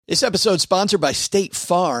This episode is sponsored by State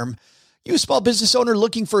Farm. You a small business owner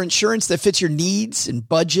looking for insurance that fits your needs and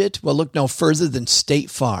budget? Well, look no further than State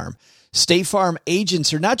Farm. State Farm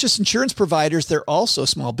agents are not just insurance providers, they're also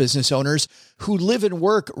small business owners who live and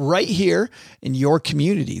work right here in your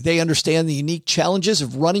community. They understand the unique challenges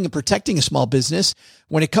of running and protecting a small business.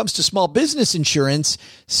 When it comes to small business insurance,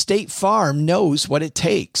 State Farm knows what it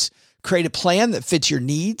takes. Create a plan that fits your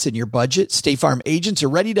needs and your budget. State Farm agents are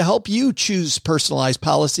ready to help you choose personalized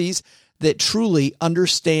policies that truly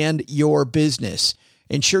understand your business.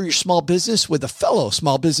 Insure your small business with a fellow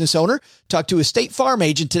small business owner. Talk to a State Farm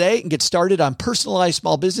agent today and get started on personalized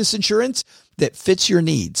small business insurance that fits your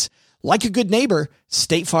needs. Like a good neighbor,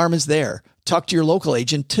 State Farm is there. Talk to your local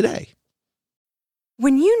agent today.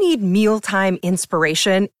 When you need mealtime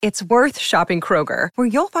inspiration, it's worth shopping Kroger, where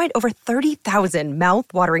you'll find over 30,000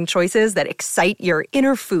 mouth-watering choices that excite your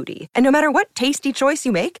inner foodie. And no matter what tasty choice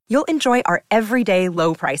you make, you'll enjoy our everyday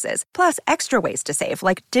low prices, plus extra ways to save,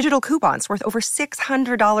 like digital coupons worth over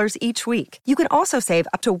 $600 each week. You can also save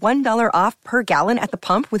up to $1 off per gallon at the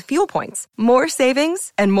pump with fuel points. More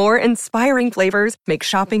savings and more inspiring flavors make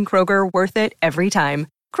shopping Kroger worth it every time.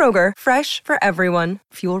 Kroger, fresh for everyone.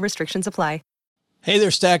 Fuel restrictions apply. Hey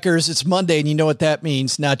there, Stackers. It's Monday, and you know what that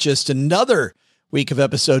means. Not just another week of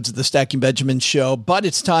episodes of the Stacking Benjamin Show, but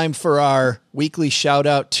it's time for our weekly shout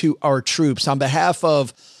out to our troops. On behalf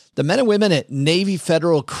of the men and women at Navy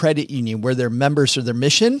Federal Credit Union, where their members are their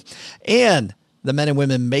mission, and the men and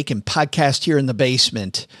women making podcast here in the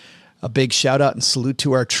basement, a big shout out and salute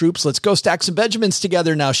to our troops. Let's go stack some Benjamins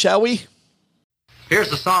together now, shall we?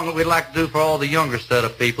 Here's the song that we'd like to do for all the younger set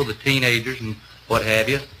of people, the teenagers and what have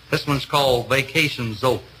you. This one's called Vacation's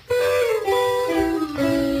Over.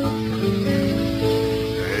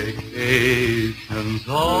 Vacation's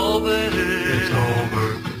over. It's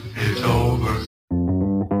over. It's over.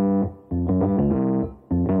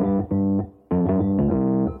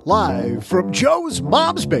 Live from Joe's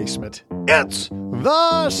mom's basement, it's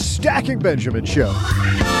the Stacking Benjamin Show.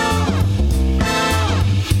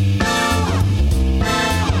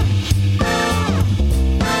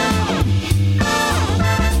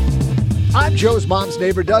 I'm Joe's mom's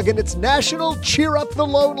neighbor, Doug, and it's National Cheer Up the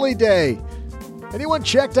Lonely Day. Anyone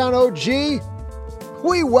checked on OG?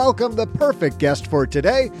 We welcome the perfect guest for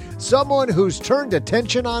today, someone who's turned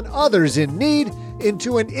attention on others in need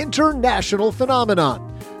into an international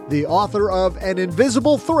phenomenon, the author of An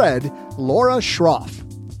Invisible Thread, Laura Schroff.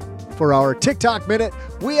 For our TikTok Minute,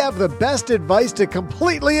 we have the best advice to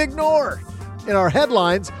completely ignore. In our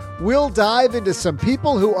headlines, we'll dive into some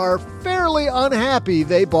people who are fairly unhappy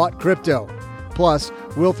they bought crypto. Plus,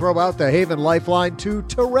 we'll throw out the Haven Lifeline to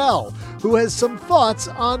Terrell, who has some thoughts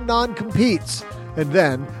on non-competes. And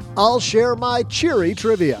then I'll share my cheery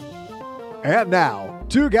trivia. And now,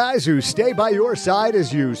 two guys who stay by your side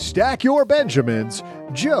as you stack your Benjamins,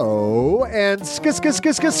 Joe and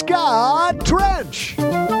Scott Trench.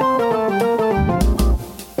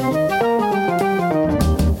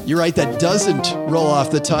 You're right, that doesn't roll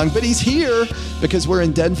off the tongue, but he's here because we're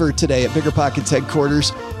in Denver today at Bigger Pockets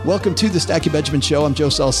headquarters. Welcome to the Stacking Benjamin Show. I'm Joe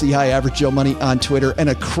Saul-Sehy, Average Joe Money on Twitter. And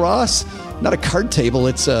across, not a card table,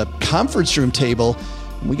 it's a conference room table.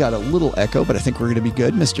 We got a little echo, but I think we're going to be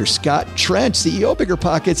good. Mr. Scott Trench, CEO of Bigger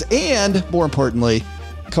Pockets, and more importantly,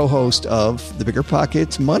 co-host of the Bigger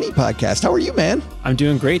Pockets Money Podcast. How are you, man? I'm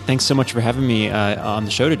doing great. Thanks so much for having me on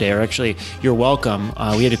the show today. Or actually, you're welcome.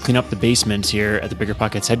 We had to clean up the basement here at the Bigger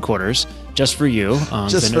Pockets headquarters just for you.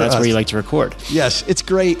 Just for that's us. where you like to record. Yes, it's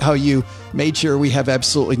great how you made sure we have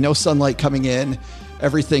absolutely no sunlight coming in.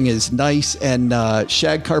 Everything is nice and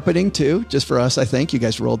shag carpeting too, just for us, I think. You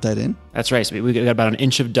guys rolled that in. That's right. So we got about an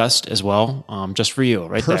inch of dust as well, just for you,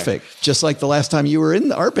 right? Perfect. There. Just like the last time you were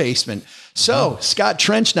in our basement. So Scott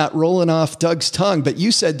Trench not rolling off Doug's tongue, but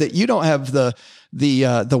you said that you don't have the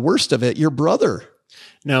worst of it. Your brother.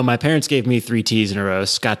 No, my parents gave me 3 T's in a row,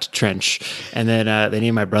 Scott Trench, and then they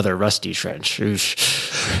named my brother Rusty Trench.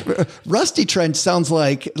 Rusty Trench sounds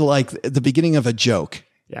like the beginning of a joke.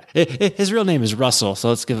 Yeah, his real name is Russell, so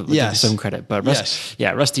let's give him some credit. But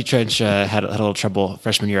Rusty Trench had a little trouble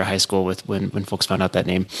freshman year of high school with when folks found out that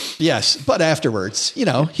name. Yes, but afterwards,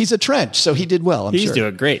 he's a Trench, so he did well. He's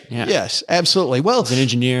doing great. Yeah. Yes, absolutely. Well, he's an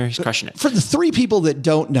engineer. He's crushing it. For the 3 people that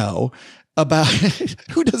don't know about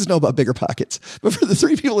who doesn't know about Bigger Pockets, but for the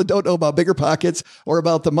 3 people that don't know about Bigger Pockets or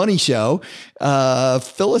about the Money Show,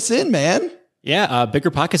 fill us in, man. Yeah,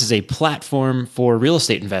 Bigger Pockets is a platform for real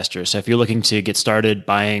estate investors. So if you're looking to get started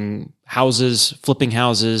buying houses, flipping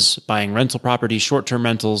houses, buying rental properties, short-term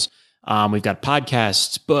rentals, We've got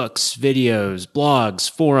podcasts, books, videos, blogs,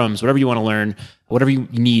 forums, whatever you want to learn, whatever you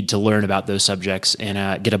need to learn about those subjects,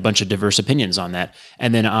 and get a bunch of diverse opinions on that.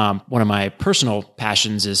 And then one of my personal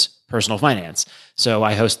passions is personal finance. So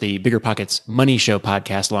I host the Bigger Pockets Money Show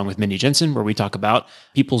podcast along with Mindy Jensen, where we talk about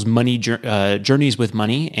people's money journeys with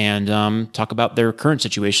money and talk about their current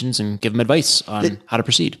situations and give them advice on how to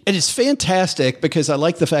proceed. And it's fantastic because I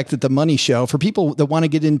like the fact that the Money Show, for people that want to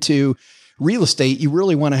get into real estate, you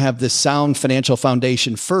really want to have this sound financial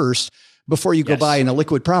foundation first before you go buy in a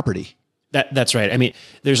liquid property. That's right. I mean,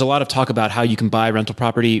 there's a lot of talk about how you can buy rental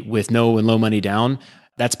property with no and low money down.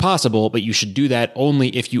 That's possible, but you should do that only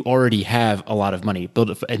if you already have a lot of money.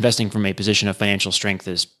 Investing from a position of financial strength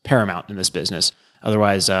is paramount in this business.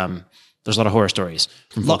 Otherwise, there's a lot of horror stories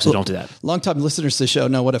from folks who don't do that. Longtime listeners to the show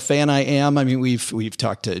know what a fan I am. I mean, we've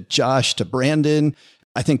talked to Josh, to Brandon.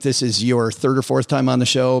 I think this is your third or fourth time on the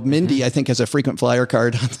show. Mindy, I think, has a frequent flyer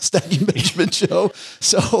card on the Stacking Benjamin show.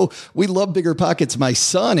 So we love Bigger Pockets. My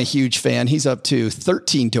son, a huge fan. He's up to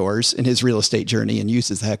 13 doors in his real estate journey and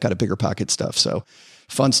uses the heck out of Bigger Pocket stuff. So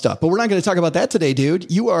fun stuff. But we're not going to talk about that today,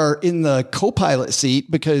 dude. You are in the co-pilot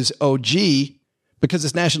seat because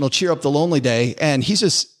it's National Cheer Up the Lonely Day, and he's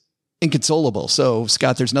just inconsolable. So,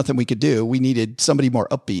 Scott, there's nothing we could do. We needed somebody more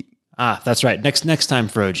upbeat. That's right. Next time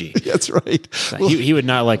for OG. That's right. Well, he would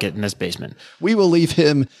not like it in this basement. We leave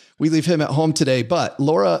him at home today. But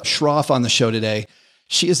Laura Schroff on the show today,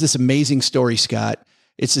 she has this amazing story, Scott.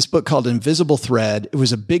 It's this book called Invisible Thread. It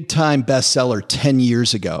was a big time bestseller 10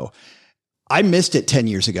 years ago. I missed it 10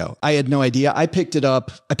 years ago. I had no idea. I picked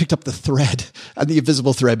up the thread on the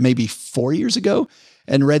Invisible Thread maybe 4 years ago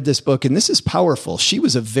and read this book. And this is powerful. She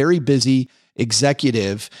was a very busy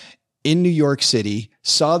executive in New York City,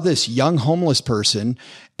 saw this young homeless person,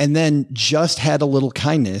 and then just had a little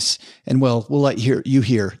kindness. And we'll let you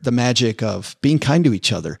hear the magic of being kind to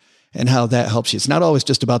each other and how that helps you. It's not always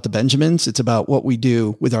just about the Benjamins. It's about what we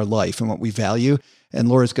do with our life and what we value. And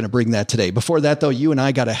Laura's going to bring that today. Before that, though, you and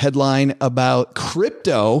I got a headline about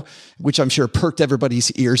crypto, which I'm sure perked everybody's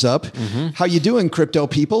ears up. Mm-hmm. How you doing, crypto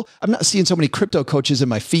people? I'm not seeing so many crypto coaches in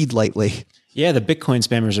my feed lately. Yeah, the Bitcoin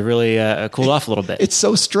spammers are really cooled off a little bit. It's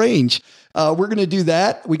so strange. We're going to do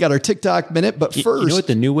that. We got our TikTok minute, but first... You know what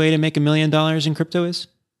the new way to make $1 million in crypto is?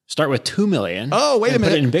 Start with $2 million. Oh, wait a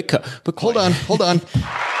minute. Put it in Bitcoin. Hold on.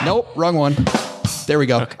 Nope, wrong one. There we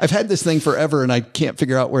go. Okay. I've had this thing forever and I can't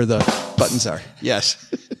figure out where the buttons are.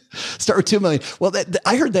 Yes. Start with $2 million. Well,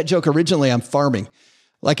 I heard that joke originally on farming.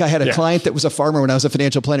 Like I had a client that was a farmer when I was a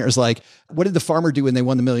financial planner. It was like, what did the farmer do when they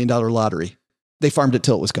won the $1 million lottery? They farmed it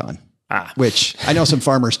till it was gone. Which I know some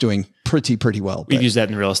farmers doing pretty well. We've used that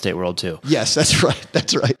in the real estate world too. Yes, that's right.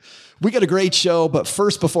 That's right. We got a great show, but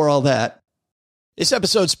first, before all that, this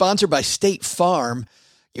episode is sponsored by State Farm.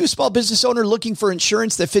 You a small business owner looking for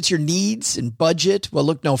insurance that fits your needs and budget? Well,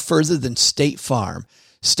 look no further than State Farm.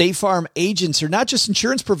 State Farm agents are not just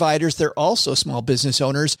insurance providers, they're also small business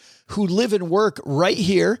owners who live and work right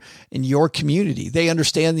here in your community. They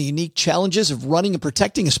understand the unique challenges of running and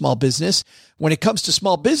protecting a small business. When it comes to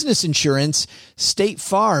small business insurance, State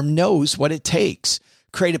Farm knows what it takes.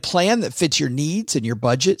 Create a plan that fits your needs and your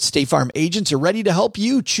budget. State Farm agents are ready to help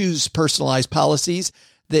you choose personalized policies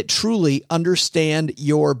that truly understand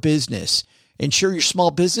your business. Insure your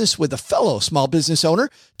small business with a fellow small business owner.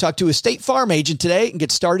 Talk to a State Farm agent today and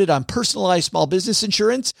get started on personalized small business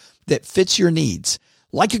insurance that fits your needs.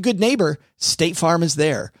 Like a good neighbor, State Farm is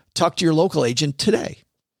there. Talk to your local agent today.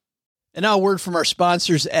 And now a word from our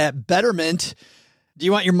sponsors at Betterment. Do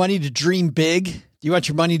you want your money to dream big? Do you want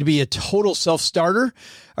your money to be a total self-starter?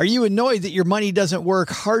 Are you annoyed that your money doesn't work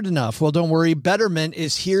hard enough? Well, don't worry. Betterment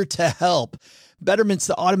is here to help. Betterment's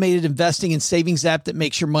the automated investing and savings app that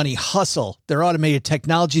makes your money hustle. Their automated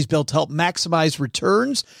technology is built to help maximize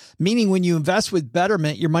returns, meaning when you invest with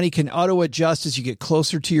Betterment, your money can auto-adjust as you get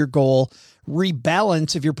closer to your goal,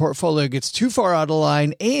 rebalance if your portfolio gets too far out of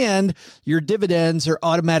line, and your dividends are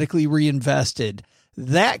automatically reinvested.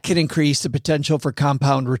 That can increase the potential for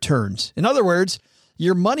compound returns. In other words,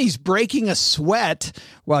 your money's breaking a sweat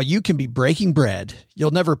while you can be breaking bread. You'll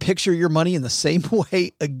never picture your money in the same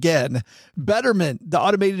way again. Betterment, the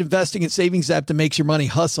automated investing and savings app that makes your money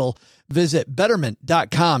hustle. Visit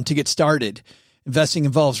betterment.com to get started. Investing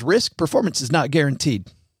involves risk. Performance is not guaranteed.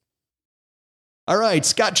 All right,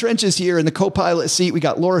 Scott Trench is here in the co-pilot seat. We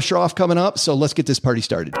got Laura Schroff coming up, so let's get this party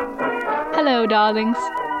started. Hello, darlings.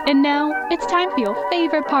 And now it's time for your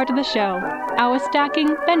favorite part of the show, our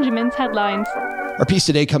Stacking Benjamin's headlines. Our piece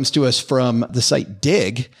today comes to us from the site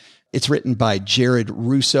Dig. It's written by Jared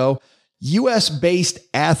Russo. U.S.-based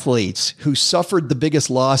athletes who suffered the biggest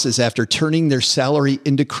losses after turning their salary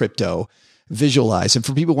into crypto visualize. And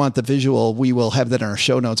for people who want the visual, we will have that on our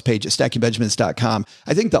show notes page at stackingbenjamins.com.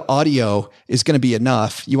 I think the audio is going to be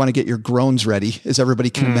enough. You want to get your groans ready, as everybody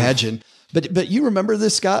can imagine. But you remember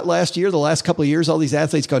this, Scott, last year, the last couple of years, all these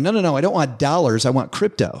athletes go, no, I don't want dollars. I want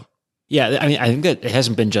crypto. Yeah, I mean, I think that it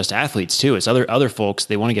hasn't been just athletes too. It's other folks.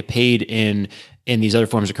 They want to get paid in these other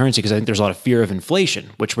forms of currency because I think there's a lot of fear of inflation,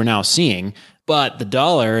 which we're now seeing. But the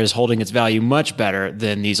dollar is holding its value much better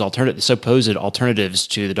than these supposed alternatives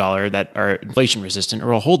to the dollar that are inflation resistant or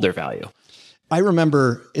will hold their value. I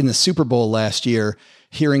remember in the Super Bowl last year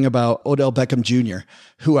hearing about Odell Beckham Jr.,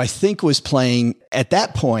 who I think was playing at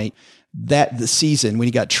that point the season when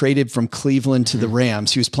he got traded from Cleveland to the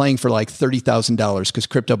Rams. He was playing for like $30,000 because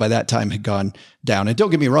crypto by that time had gone down. And don't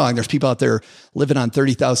get me wrong, there's people out there living on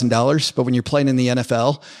 $30,000, but when you're playing in the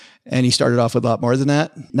NFL and he started off with a lot more than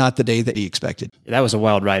that, not the day that he expected. That was a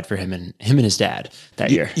wild ride for him and his dad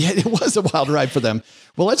that year. Yeah, it was a wild ride for them.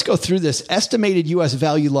 Well, let's go through this. Estimated U.S.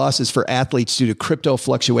 value losses for athletes due to crypto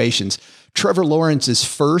fluctuations. Trevor Lawrence is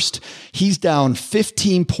first. He's down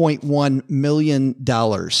 $15.1 million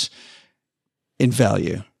in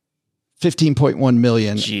value. 15.1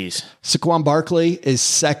 million. Jeez. Saquon Barkley is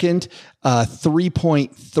second,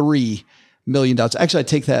 $3.3 million. Actually, I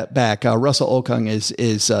take that back. Russell Okung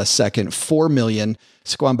is second, $4 million.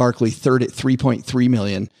 Saquon Barkley third at $3.3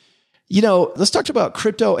 million. You know, let's talk about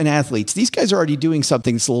crypto and athletes. These guys are already doing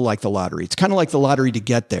something that's a little like the lottery. It's kind of like the lottery to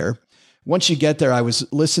get there. Once you get there, I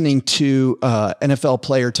was listening to NFL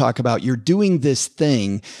player talk about you're doing this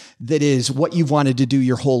thing that is what you've wanted to do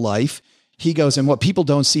your whole life. He goes, and what people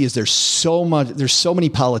don't see is there's so many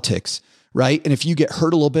politics, right? And if you get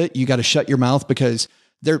hurt a little bit, you got to shut your mouth because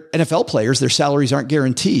they're NFL players, their salaries aren't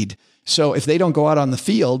guaranteed. So if they don't go out on the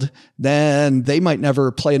field, then they might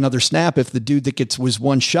never play another snap if the dude that was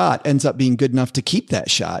one shot ends up being good enough to keep that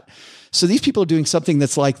shot. So these people are doing something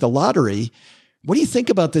that's like the lottery. What do you think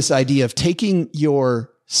about this idea of taking your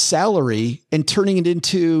salary and turning it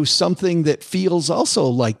into something that feels also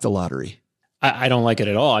like the lottery? I don't like it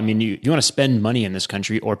at all. I mean, you want to spend money in this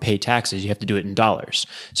country or pay taxes, you have to do it in dollars.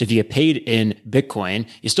 So if you get paid in Bitcoin,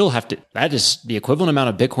 you still have to, that is the equivalent amount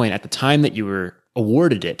of Bitcoin at the time that you were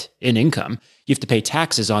awarded it in income. You have to pay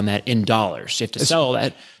taxes on that in dollars. You have to sell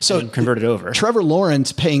that and convert it over. Trevor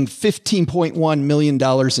Lawrence paying $15.1 million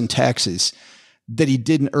in taxes that he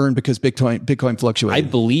didn't earn because Bitcoin fluctuated. I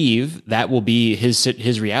believe that will be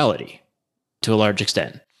his reality to a large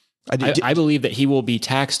extent. I believe that he will be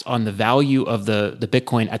taxed on the value of the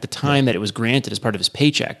Bitcoin at the time that it was granted as part of his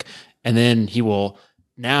paycheck. And then he will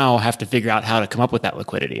now have to figure out how to come up with that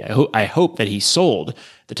liquidity. I hope that he sold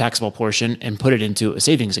the taxable portion and put it into a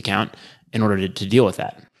savings account in order to deal with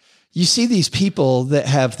that. You see these people that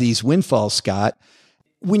have these windfalls, Scott.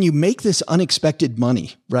 When you make this unexpected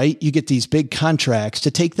money, right? You get these big contracts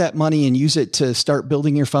to take that money and use it to start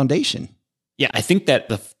building your foundation. Yeah, I think that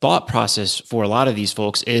the thought process for a lot of these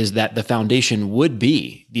folks is that the foundation would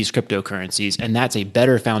be these cryptocurrencies, and that's a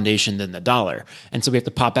better foundation than the dollar. And so we have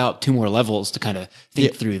to pop out two more levels to kind of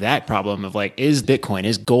think through that problem of like, is Bitcoin,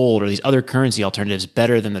 is gold, or these other currency alternatives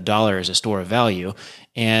better than the dollar as a store of value?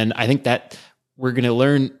 And I think that we're going to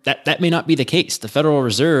learn that that may not be the case. The Federal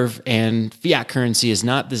Reserve and fiat currency is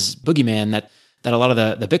not this boogeyman that a lot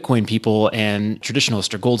of the Bitcoin people and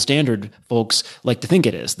traditionalist or gold standard folks like to think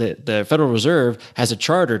it is. The Federal Reserve has a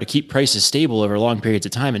charter to keep prices stable over long periods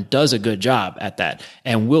of time and does a good job at that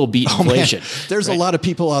and will beat inflation. Man. There's a lot of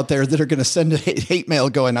people out there that are going to send a hate mail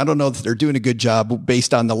going, I don't know that they're doing a good job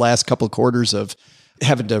based on the last couple of quarters of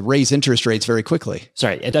having to raise interest rates very quickly.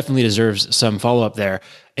 Sorry, it definitely deserves some follow-up there.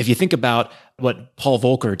 If you think about what Paul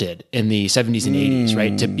Volcker did in the 70s and 80s,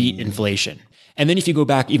 right, to beat inflation. And then if you go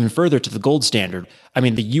back even further to the gold standard, I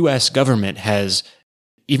mean, the US government has,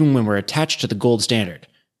 even when we're attached to the gold standard,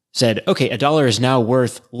 said, okay, $1 is now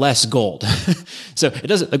worth less gold. So it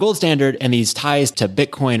doesn't, the gold standard and these ties to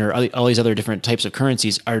Bitcoin or all these other different types of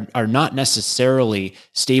currencies are not necessarily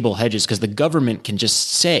stable hedges because the government can just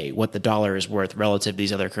say what the dollar is worth relative to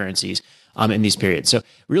these other currencies in these periods. So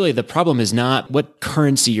really the problem is not what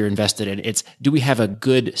currency you're invested in. It's, do we have a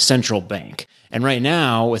good central bank? And right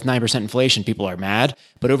now with 9% inflation, people are mad,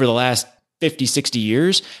 but over the last 50, 60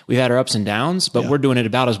 years, we've had our ups and downs, but we're doing it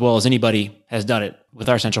about as well as anybody has done it with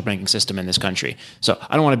our central banking system in this country. So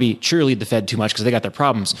I don't want to cheerlead the Fed too much because they got their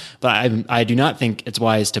problems, but I do not think it's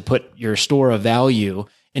wise to put your store of value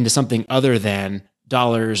into something other than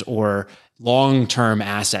dollars or long-term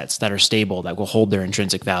assets that are stable, that will hold their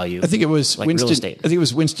intrinsic value. I think it was like real estate. I think it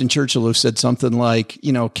was Winston Churchill who said something like,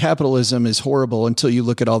 capitalism is horrible until you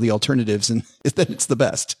look at all the alternatives and then it's the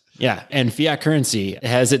best. Yeah. And fiat currency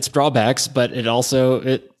has its drawbacks, but it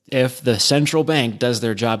also, if the central bank does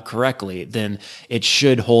their job correctly, then it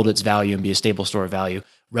should hold its value and be a stable store of value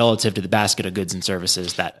relative to the basket of goods and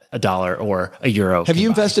services that a dollar or a euro. Have you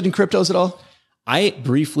invested in cryptos at all? I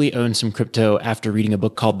briefly owned some crypto after reading a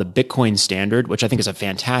book called The Bitcoin Standard, which I think is a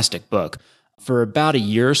fantastic book. For about a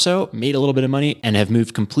year or so, made a little bit of money and have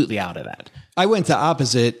moved completely out of that. I went the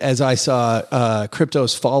opposite as I saw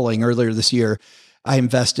cryptos falling earlier this year. I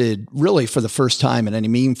invested really for the first time in any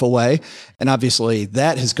meaningful way. And obviously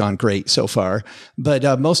that has gone great so far.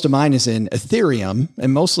 But most of mine is in Ethereum,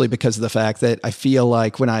 and mostly because of the fact that I feel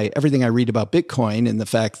like everything I read about Bitcoin and the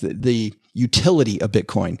fact that the utility of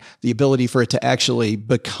Bitcoin, the ability for it to actually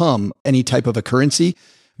become any type of a currency,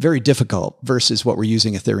 very difficult versus what we're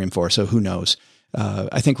using Ethereum for. So who knows?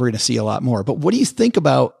 I think we're going to see a lot more. But what do you think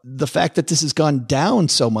about the fact that this has gone down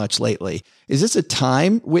so much lately? Is this a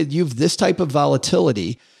time with you've this type of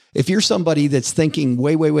volatility? If you're somebody that's thinking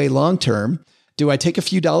way, way, way long term, do I take a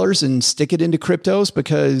few dollars and stick it into cryptos?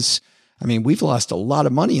 Because I mean, we've lost a lot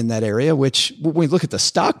of money in that area, which when we look at the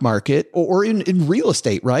stock market or in real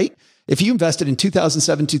estate, right? If you invested in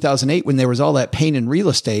 2007, 2008, when there was all that pain in real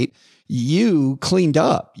estate, you cleaned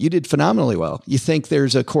up. You did phenomenally well. You think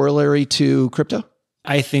there's a corollary to crypto?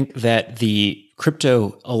 I think that the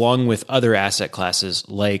crypto, along with other asset classes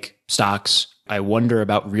like stocks, I wonder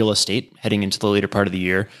about real estate heading into the later part of the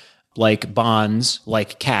year, like bonds,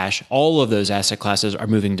 like cash, all of those asset classes are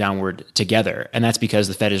moving downward together. And that's because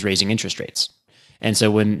the Fed is raising interest rates. And so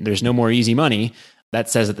when there's no more easy money, that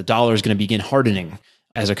says that the dollar is going to begin hardening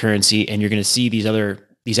as a currency, and you're going to see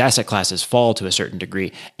these asset classes fall to a certain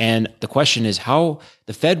degree. And the question is how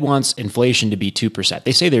the Fed wants inflation to be 2%.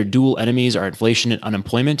 They say their dual enemies are inflation and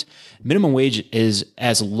unemployment. Minimum wage is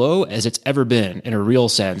as low as it's ever been in a real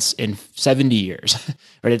sense in 70 years,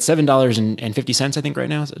 right? It's $7.50, I think right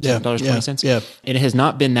now. It's $7.20. Yeah. And it has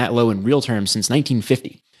not been that low in real terms since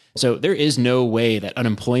 1950. So there is no way that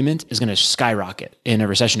unemployment is going to skyrocket in a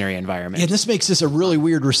recessionary environment. Yeah, this makes this a really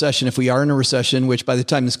weird recession. If we are in a recession, which by the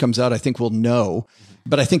time this comes out, I think we'll know.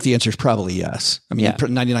 But I think the answer is probably yes. I mean,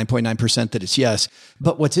 99.9% that it's yes.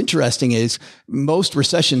 But what's interesting is most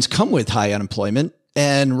recessions come with high unemployment.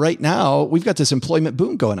 And right now we've got this employment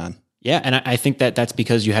boom going on. Yeah. And I think that that's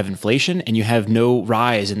because you have inflation and you have no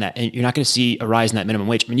rise in that. And you're not going to see a rise in that minimum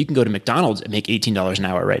wage. I mean, you can go to McDonald's and make $18 an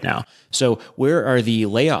hour right now. So where are the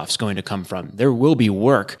layoffs going to come from? There will be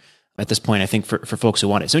work at this point, I think, for folks who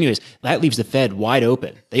want it. So anyways, that leaves the Fed wide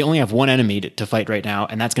open. They only have one enemy to fight right now,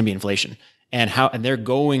 and that's going to be inflation. And they're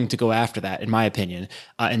going to go after that, in my opinion,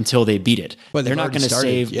 until they beat it. But they're not going to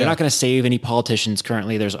save. Yeah. They're not going to save any politicians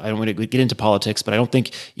currently. I don't want to get into politics, but I don't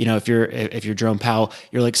think if you're Jerome Powell,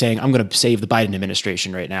 you're like saying I'm going to save the Biden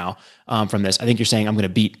administration right now from this. I think you're saying I'm going to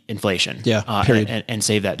beat inflation. Yeah. Period. And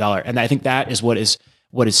save that dollar. And I think that is what is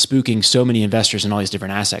spooking so many investors in all these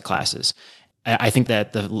different asset classes. I think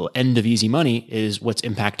that the end of easy money is what's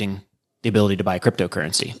impacting the ability to buy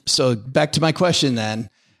cryptocurrency. So back to my question then.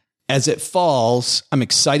 As it falls, I'm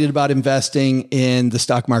excited about investing in the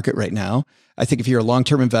stock market right now. I think if you're a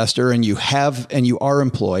long-term investor and you are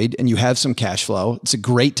employed and you have some cash flow, it's a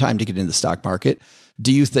great time to get into the stock market.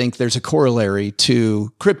 Do you think there's a corollary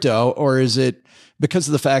to crypto, or is it because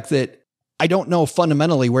of the fact that I don't know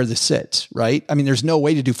fundamentally where this sits, right? I mean, there's no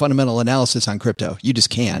way to do fundamental analysis on crypto. You just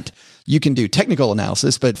can't. You can do technical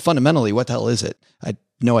analysis, but fundamentally, what the hell is it? I had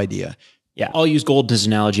no idea. Yeah, I'll use gold as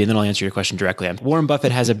an analogy, and then I'll answer your question directly. Warren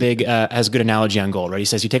Buffett has a good analogy on gold, right? He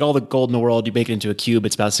says you take all the gold in the world, you make it into a cube.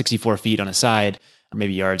 It's about 64 feet on a side, or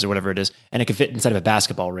maybe yards or whatever it is, and it can fit inside of a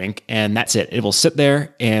basketball rink, and that's it. It will sit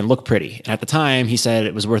there and look pretty. And at the time, he said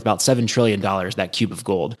it was worth about $7 trillion, that cube of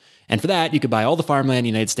gold. And for that, you could buy all the farmland in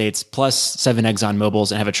the United States plus 7 Exxon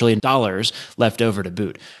Mobils and have $1 trillion left over to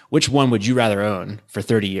boot. Which one would you rather own for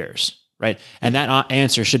 30 years? Right. And that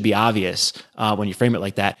answer should be obvious when you frame it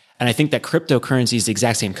like that. And I think that cryptocurrency is the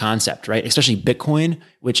exact same concept, right? Especially Bitcoin,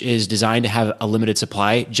 which is designed to have a limited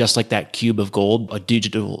supply, just like that cube of gold, a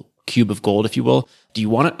digital cube of gold, if you will. Do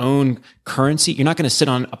you want to own currency? You're not going to sit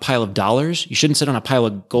on a pile of dollars. You shouldn't sit on a pile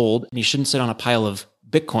of gold, and you shouldn't sit on a pile of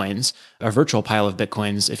Bitcoins, a virtual pile of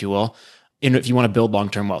Bitcoins, if you will. And if you want to build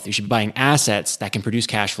long-term wealth, you should be buying assets that can produce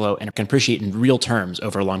cash flow and can appreciate in real terms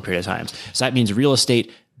over a long period of time. So that means real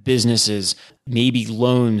estate, businesses, maybe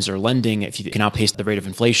loans or lending, if you can outpace the rate of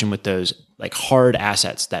inflation with those like hard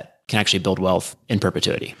assets that can actually build wealth in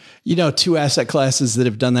perpetuity. Two asset classes that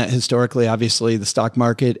have done that historically, obviously the stock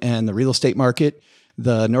market and the real estate market.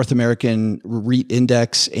 The North American REIT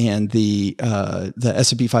index and the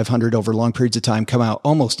S&P 500 over long periods of time come out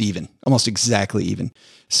almost exactly even.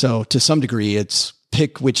 So to some degree, it's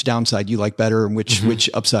pick which downside you like better and which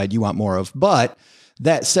upside you want more of. But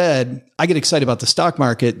That said, I get excited about the stock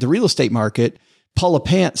market, the real estate market. Paula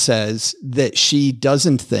Pant says that she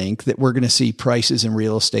doesn't think that we're going to see prices in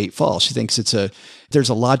real estate fall. She thinks there's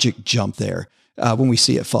a logic jump there when we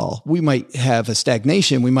see it fall. We might have a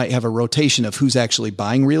stagnation. We might have a rotation of who's actually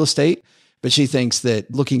buying real estate, but she thinks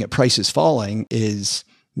that looking at prices falling is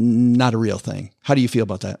not a real thing. How do you feel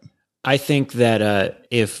about that? I think that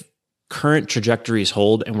if current trajectories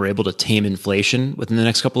hold and we're able to tame inflation within the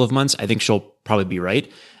next couple of months, I think she'll probably be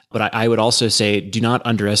right. But I would also say, do not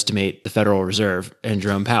underestimate the Federal Reserve and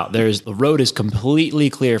Jerome Powell. The road is completely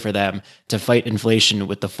clear for them to fight inflation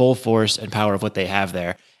with the full force and power of what they have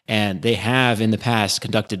there. And they have in the past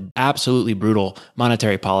conducted absolutely brutal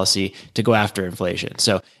monetary policy to go after inflation.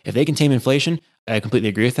 So if they can tame inflation, I completely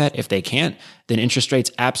agree with that. If they can't, then interest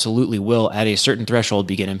rates absolutely will, at a certain threshold,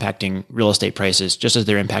 begin impacting real estate prices, just as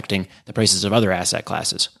they're impacting the prices of other asset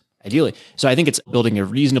classes, ideally. So I think it's building a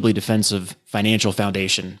reasonably defensive financial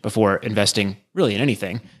foundation before investing really in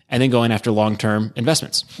anything, and then going after long-term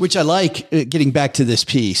investments. Which I like, getting back to this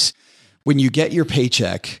piece. When you get your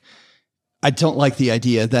paycheck, I don't like the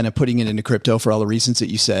idea then of putting it into crypto for all the reasons that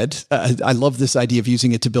you said. I love this idea of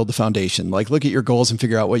using it to build the foundation. Like, look at your goals and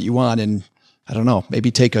figure out what you want, and I don't know,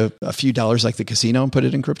 maybe take a few dollars like the casino and put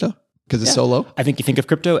it in crypto because it's so low. I think you think of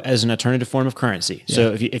crypto as an alternative form of currency. Yeah.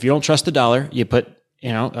 So if you don't trust the dollar, you put,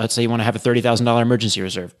 let's say you want to have a $30,000 emergency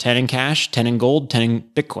reserve, 10 in cash, 10 in gold, 10 in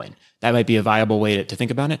Bitcoin. That might be a viable way to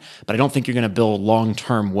think about it. But I don't think you're going to build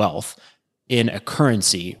long-term wealth in a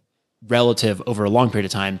currency relative over a long period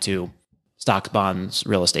of time to stocks, bonds,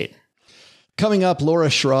 real estate. Coming up, Laura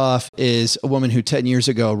Schroff is a woman who 10 years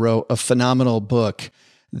ago wrote a phenomenal book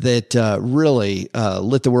that really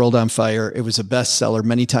lit the world on fire. It was a bestseller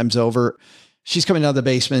many times over. She's coming out of the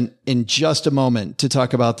basement in just a moment to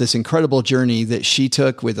talk about this incredible journey that she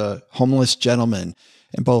took with a homeless gentleman,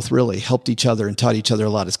 and both really helped each other and taught each other a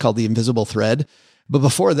lot. It's called The Invisible Thread. But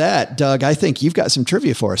before that, Doug, I think you've got some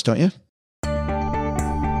trivia for us, don't you?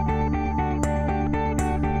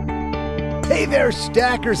 Hey there,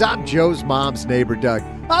 Stackers. I'm Joe's mom's neighbor, Doug.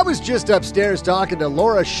 I was just upstairs talking to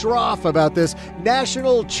Laura Schroff about this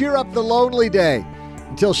National Cheer Up the Lonely Day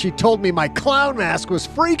until she told me my clown mask was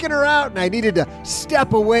freaking her out and I needed to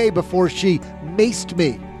step away before she maced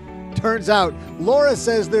me. Turns out, Laura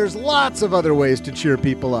says there's lots of other ways to cheer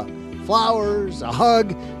people up. Flowers, a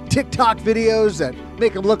hug, TikTok videos that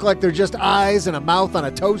make them look like they're just eyes and a mouth on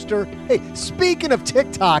a toaster. Hey, speaking of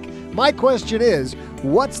TikTok, my question is,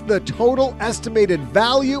 what's the total estimated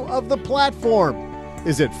value of the platform?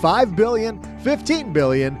 Is it $5 billion, $15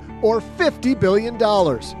 billion, or $50 billion?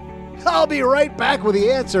 I'll be right back with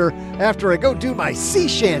the answer after I go do my sea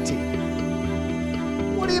shanty.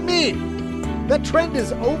 What do you mean? That trend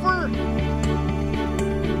is over?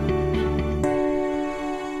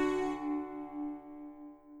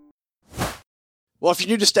 Well, if you're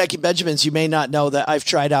new to Stacking Benjamins, you may not know that I've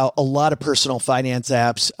tried out a lot of personal finance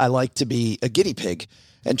apps. I like to be a guinea pig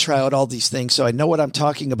and try out all these things. So I know what I'm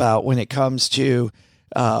talking about when it comes to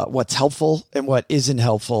what's helpful and what isn't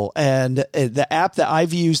helpful. And the app that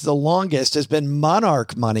I've used the longest has been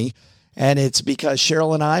Monarch Money. And it's because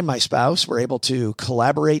Cheryl and I, my spouse, were able to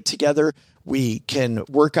collaborate together. We can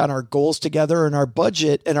work on our goals together, and our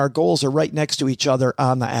budget and our goals are right next to each other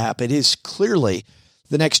on the app. It is clearly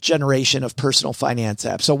the next generation of personal finance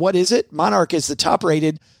apps. So what is it? Monarch is the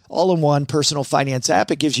top-rated all-in-one personal finance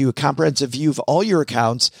app. It gives you a comprehensive view of all your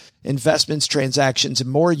accounts, investments, transactions, and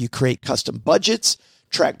more. You create custom budgets,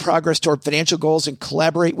 track progress toward financial goals, and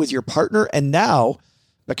collaborate with your partner. And now,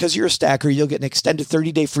 because you're a stacker, you'll get an extended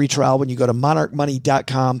 30-day free trial when you go to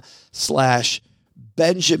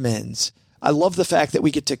monarchmoney.com/Benjamins. I love the fact that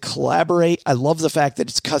we get to collaborate. I love the fact that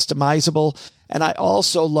it's customizable. And I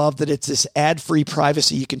also love that it's this ad-free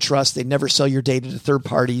privacy you can trust. They never sell your data to third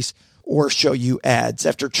parties or show you ads.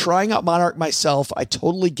 After trying out Monarch myself, I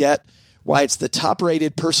totally get why it's the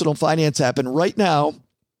top-rated personal finance app. And right now,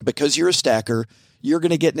 because you're a stacker, you're going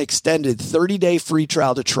to get an extended 30-day free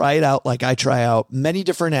trial to try it out like I try out many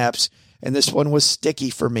different apps. And this one was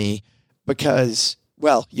sticky for me because,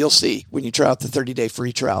 well, you'll see when you try out the 30-day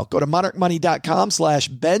free trial. Go to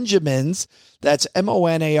monarchmoney.com/Benjamins. That's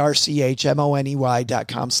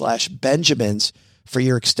monarchmoney.com/Benjamins for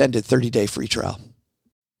your extended 30-day free trial.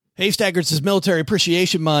 Hey, Stackers, this is Military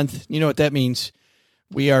Appreciation Month. You know what that means.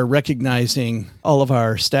 We are recognizing all of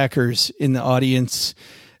our stackers in the audience.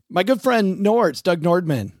 My good friend Nords, Doug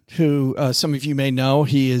Nordman, who some of you may know,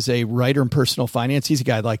 he is a writer in personal finance. He's a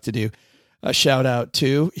guy I'd like to do a shout out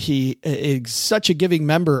to. He is such a giving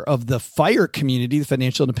member of the FIRE community, the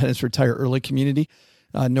Financial Independence Retire Early community.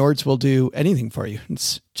 Nords will do anything for you.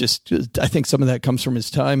 It's just, I think some of that comes from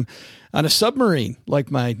his time on a submarine,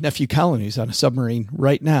 like my nephew Colin, who's on a submarine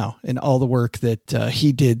right now, and all the work that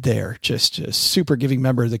he did there. Just a super giving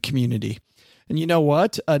member of the community. And you know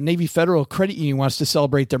what? Navy Federal Credit Union wants to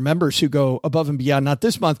celebrate their members who go above and beyond, not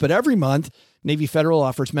this month, but every month. Navy Federal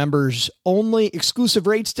offers members only exclusive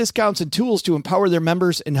rates, discounts, and tools to empower their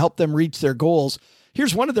members and help them reach their goals.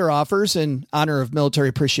 Here's one of their offers in honor of Military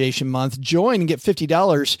Appreciation Month. Join and get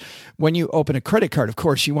 $50 when you open a credit card. Of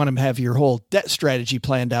course, you want to have your whole debt strategy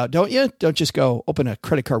planned out, don't you? Don't just go open a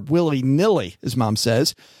credit card willy-nilly, as Mom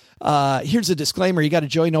says. Here's a disclaimer. You got to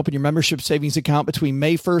join and open your membership savings account between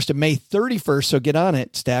May 1st and May 31st, so get on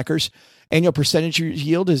it, stackers. Annual percentage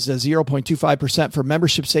yield is 0.25% for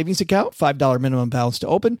membership savings account, $5 minimum balance to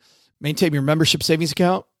open. Maintain your membership savings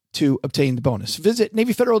account to obtain the bonus. Visit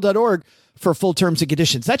NavyFederal.org for full terms and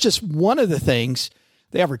conditions. That's just one of the things.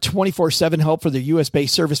 They offer 24/7 help for their U.S.-based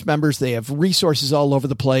service members. They have resources all over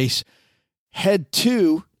the place. Head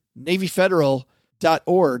to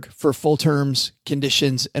NavyFederal.org for full terms,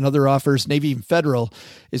 conditions, and other offers. Navy Federal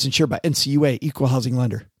is insured by NCUA, Equal Housing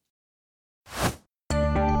Lender.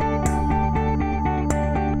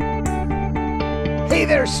 Hey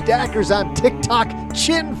there, stackers. I'm TikTok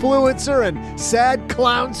chinfluencer and sad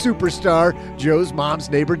clown superstar, Joe's mom's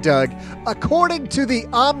neighbor, Doug. According to the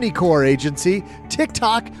Omnicore agency,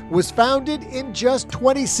 TikTok was founded in just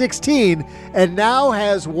 2016 and now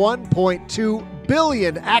has 1.2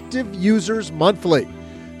 billion active users monthly.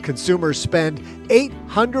 Consumers spend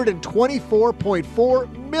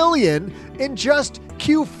 $824.4 million in just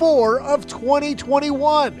Q4 of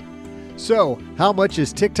 2021. So, how much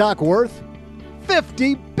is TikTok worth?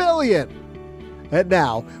 $50 billion. And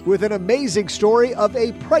now, with an amazing story of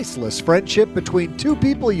a priceless friendship between two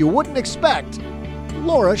people you wouldn't expect,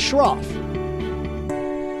 Laura Schroff.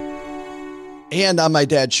 And on my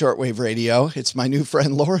dad's shortwave radio, it's my new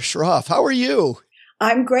friend, Laura Schroff. How are you?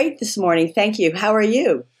 I'm great this morning. Thank you. How are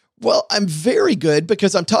you? Well, I'm very good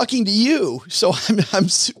because I'm talking to you. So I'm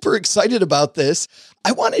super excited about this.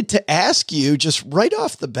 I wanted to ask you just right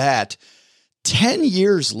off the bat, 10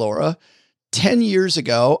 years, Laura, 10 years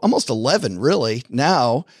ago, almost 11 really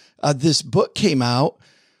now, this book came out.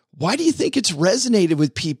 Why do you think it's resonated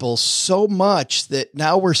with people so much that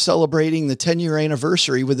now we're celebrating the 10-year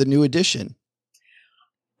anniversary with a new edition?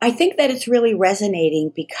 I think that it's really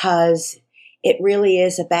resonating because it really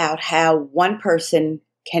is about how one person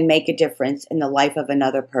can make a difference in the life of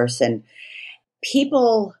another person.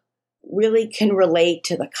 People really can relate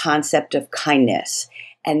to the concept of kindness,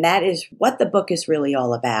 and that is what the book is really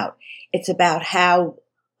all about. It's about how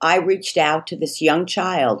I reached out to this young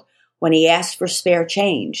child when he asked for spare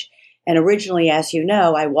change. And originally, as you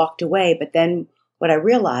know, I walked away. But then what I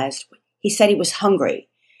realized, he said he was hungry.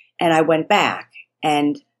 And I went back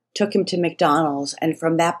and took him to McDonald's. And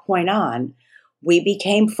from that point on, we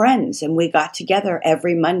became friends. And we got together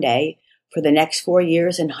every Monday for the next 4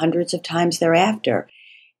 years and hundreds of times thereafter.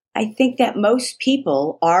 I think that most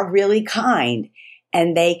people are really kind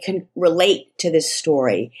and they can relate to this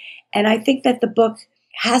story. And I think that the book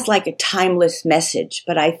has like a timeless message,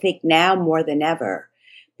 but I think now more than ever,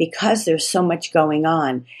 because there's so much going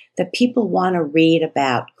on, that people want to read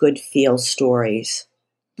about good feel stories.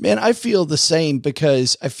 Man, I feel the same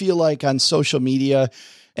because I feel like on social media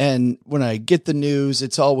and when I get the news,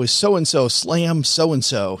 it's always so-and-so slam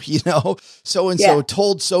so-and-so, so-and-so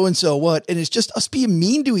told so-and-so what, and it's just us being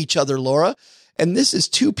mean to each other, Laura. And this is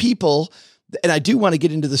two people. And I do want to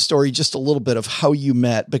get into the story just a little bit of how you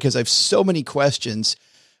met because I have so many questions,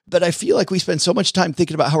 but I feel like we spend so much time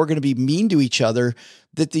thinking about how we're going to be mean to each other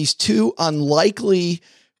that these two unlikely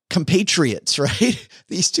compatriots, right?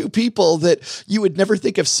 These two people that you would never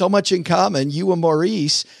think of so much in common, you and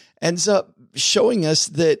Maurice, ends up showing us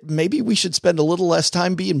that maybe we should spend a little less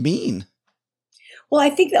time being mean. Well, I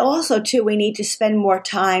think that also too, we need to spend more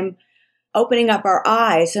time opening up our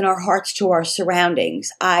eyes and our hearts to our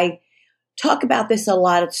surroundings. I talk about this a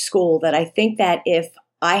lot at school, that I think that if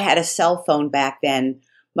I had a cell phone back then,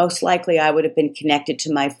 most likely I would have been connected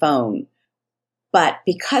to my phone. But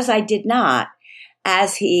because I did not,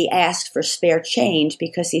 as he asked for spare change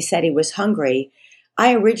because he said he was hungry,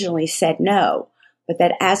 I originally said no. But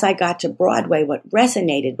that as I got to Broadway, what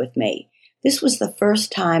resonated with me, this was the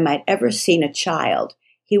first time I'd ever seen a child,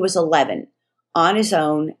 he was 11, on his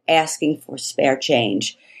own asking for spare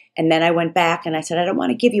change. And then I went back and I said, I don't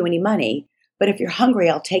want to give you any money, but if you're hungry,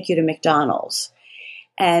 I'll take you to McDonald's.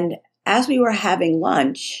 And as we were having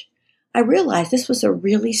lunch, I realized this was a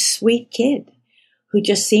really sweet kid who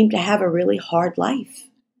just seemed to have a really hard life.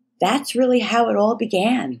 That's really how it all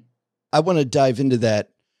began. I want to dive into that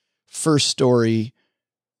first story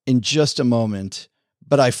in just a moment,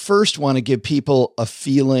 but I first want to give people a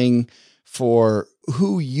feeling for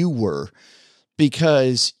who you were,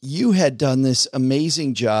 because you had done this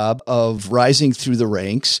amazing job of rising through the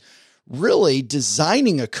ranks, really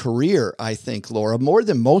designing a career, I think, Laura, more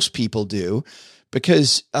than most people do,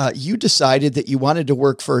 because you decided that you wanted to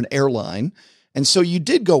work for an airline. And so you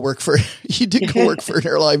did go work for an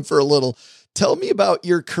airline for a little. Tell me about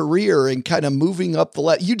your career and kind of moving up the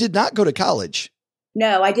ladder. You did not go to college.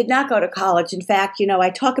 No, I did not go to college. In fact, I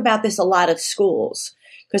talk about this a lot at schools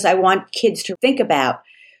because I want kids to think about,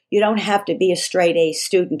 you don't have to be a straight A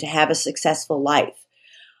student to have a successful life.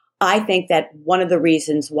 I think that one of the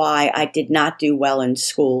reasons why I did not do well in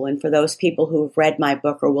school, and for those people who have read my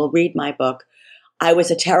book or will read my book, I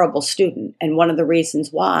was a terrible student. And one of the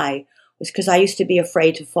reasons why was because I used to be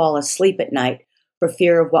afraid to fall asleep at night for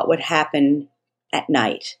fear of what would happen at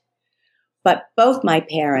night. But both my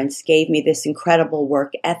parents gave me this incredible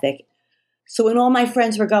work ethic. So when all my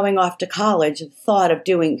friends were going off to college, the thought of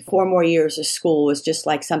doing 4 more years of school was just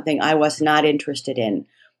like something I was not interested in.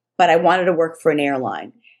 But I wanted to work for an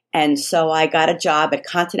airline. And so I got a job at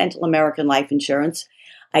Continental American Life Insurance.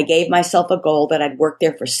 I gave myself a goal that I'd work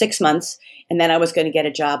there for 6 months, and then I was going to get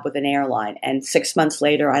a job with an airline. And 6 months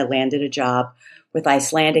later, I landed a job with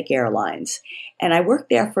Icelandic Airlines. And I worked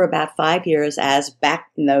there for about 5 years as, back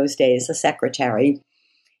in those days, a secretary.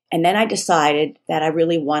 And then I decided that I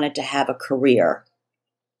really wanted to have a career.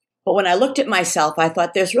 But when I looked at myself, I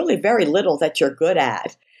thought there's really very little that you're good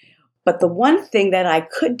at. But the one thing that I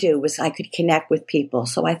could do was I could connect with people.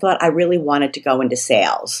 So I thought I really wanted to go into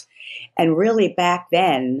sales. And really back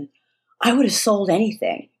then, I would have sold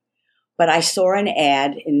anything. But I saw an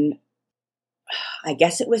ad in, I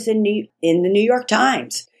guess it was in the New York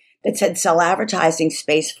Times, that said sell advertising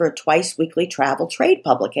space for a twice weekly travel trade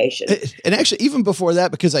publication. And actually, even before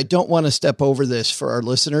that, because I don't want to step over this for our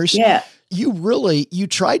listeners. Yeah. You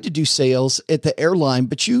tried to do sales at the airline,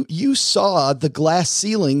 but you saw the glass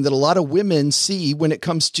ceiling that a lot of women see when it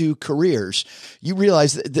comes to careers. You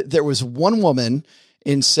realized that there was one woman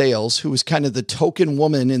in sales who was kind of the token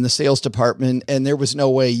woman in the sales department, and there was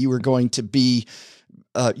no way you were going to be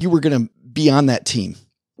on that team.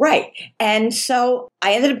 Right. And so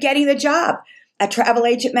I ended up getting the job at Travel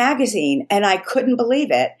Agent Magazine, and I couldn't believe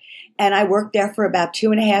it. And I worked there for about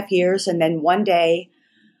 2.5 years. And then one day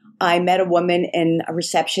I met a woman in a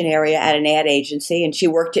reception area at an ad agency, and she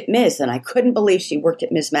worked at Ms. And I couldn't believe she worked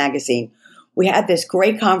at Ms. Magazine. We had this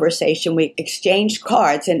great conversation. We exchanged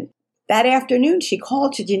cards. And that afternoon she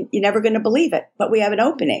called. She said, "You're never going to believe it, but we have an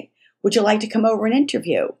opening. Would you like to come over and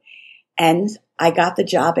interview?" And I got the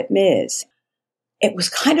job at Ms. It was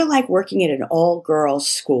kind of like working at an all-girls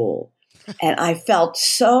school. And I felt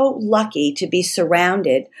so lucky to be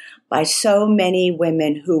surrounded by so many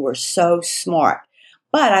women who were so smart.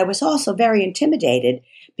 But I was also very intimidated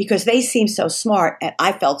because they seemed so smart and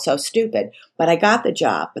I felt so stupid. But I got the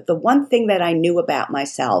job. But the one thing that I knew about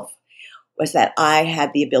myself was that I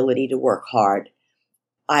had the ability to work hard.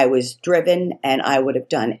 I was driven and I would have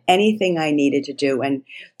done anything I needed to do. And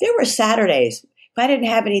there were Saturdays. If I didn't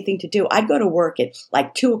have anything to do, I'd go to work at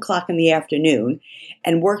like 2:00 in the afternoon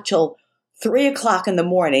and work till 3:00 in the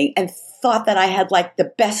morning and thought that I had like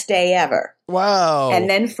the best day ever. Wow. And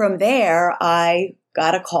then from there, I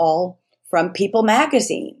got a call from People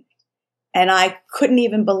Magazine. And I couldn't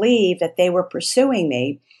even believe that they were pursuing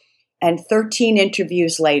me. And 13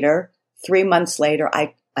 interviews later, 3 months later,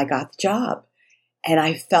 I got the job. And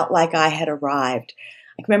I felt like I had arrived.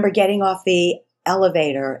 I remember getting off the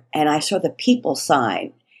elevator and I saw the People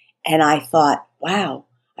sign and I thought, wow,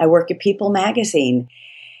 I work at People Magazine.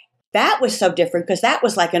 That was so different because that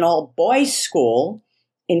was like an all boys school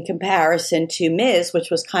in comparison to Ms., which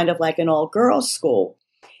was kind of like an all girls school.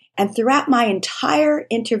 And throughout my entire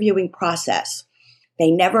interviewing process, they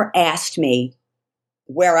never asked me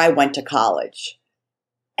where I went to college.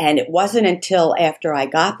 And it wasn't until after I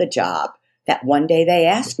got the job that one day they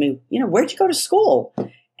asked me, where'd you go to school?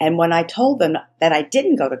 And when I told them that I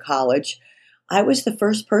didn't go to college, I was the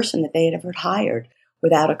first person that they had ever hired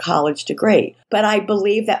without a college degree. But I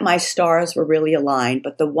believe that my stars were really aligned.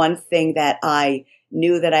 But the one thing that I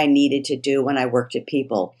knew that I needed to do when I worked at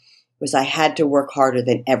People was I had to work harder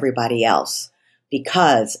than everybody else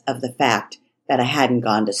because of the fact that I hadn't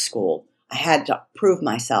gone to school. I had to prove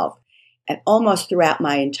myself. And almost throughout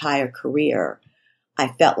my entire career, I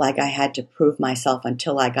felt like I had to prove myself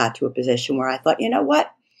until I got to a position where I thought, you know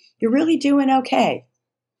what? You're really doing okay.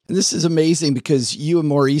 And this is amazing because you and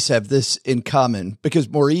Maurice have this in common, because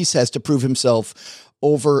Maurice has to prove himself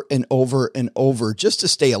over and over and over just to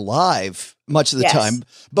stay alive much of the time.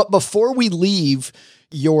 But before we leave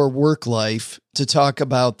your work life to talk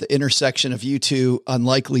about the intersection of you two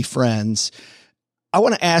unlikely friends. I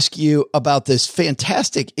want to ask you about this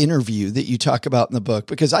fantastic interview that you talk about in the book,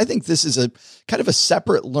 because I think this is a kind of a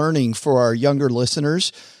separate learning for our younger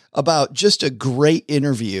listeners about just a great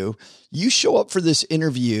interview. You show up for this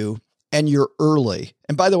interview and you're early.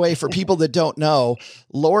 And by the way, for people that don't know,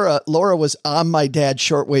 Laura was on my dad's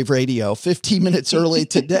shortwave radio 15 minutes early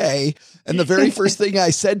today. And the very first thing I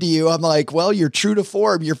said to you, I'm like, well, you're true to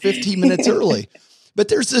form. You're 15 minutes early. But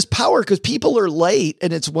there's this power because people are late.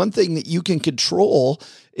 And it's one thing that you can control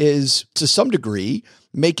is, to some degree,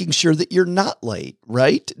 making sure that you're not late,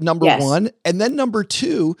 right? Number one. And then number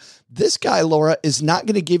two, this guy, Laura, is not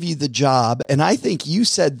going to give you the job. And I think you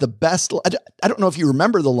said the best, I don't know if you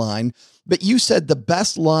remember the line, but you said the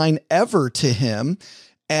best line ever to him.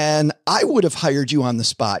 And I would have hired you on the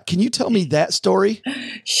spot. Can you tell me that story?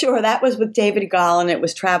 Sure. That was with David Gollin. It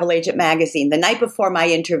was Travel Agent Magazine. The night before my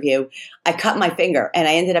interview, I cut my finger and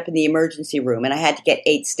I ended up in the emergency room and I had to get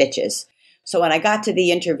 8 stitches. So when I got to the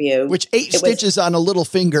interview, which 8 stitches on a little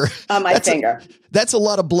finger, on my finger, that's a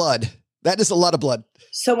lot of blood. That is a lot of blood.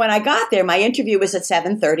 So when I got there, my interview was at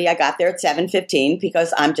 7:30. I got there at 7:15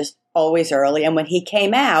 because I'm just always early. And when he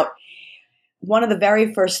came out, one of the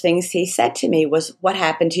very first things he said to me was, "What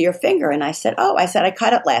happened to your finger?" And I said, I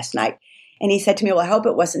cut it last night. And he said to me, "Well, I hope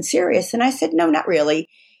it wasn't serious." And I said, "No, not really."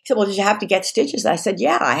 He said, "Well, did you have to get stitches?" I said,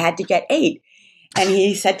 "Yeah, I had to get 8. And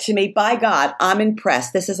he said to me, "By God, I'm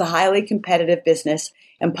impressed. This is a highly competitive business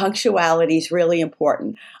and punctuality is really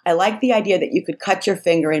important. I like the idea that you could cut your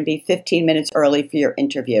finger and be 15 minutes early for your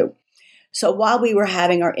interview." So while we were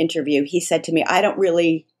having our interview, he said to me, "I don't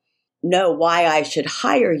really know why I should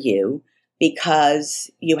hire you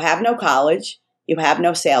because you have no college, you have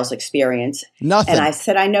no sales experience." Nothing. And I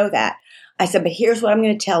said, "I know that." I said, "But here's what I'm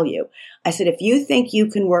going to tell you." I said, "If you think you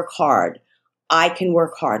can work hard, I can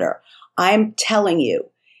work harder. I'm telling you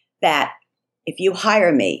that if you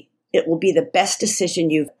hire me, it will be the best decision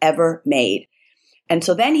you've ever made." And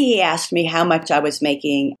so then he asked me how much I was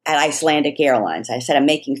making at Icelandic Airlines. I said, "I'm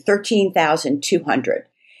making $13,200.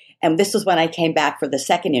 And this was when I came back for the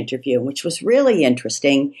second interview, which was really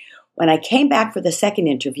interesting. When I came back for the second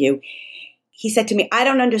interview, he said to me, "I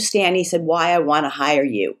don't understand," he said, "why I want to hire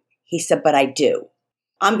you." He said, "But I do.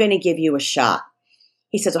 I'm going to give you a shot."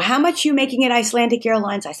 He said, "So how much are you making at Icelandic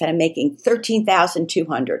Airlines?" I said, "I'm making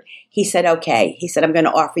 $13,200. He said, "Okay." He said, "I'm going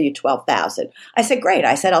to offer you $12,000. I said, "Great."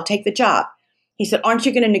 I said, "I'll take the job." He said, "Aren't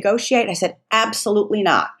you going to negotiate?" I said, "Absolutely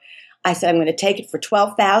not." I said, "I'm going to take it for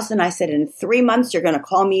 $12,000. I said, "In 3 months, you're going to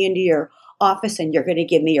call me into your office and you're going to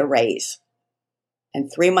give me a raise."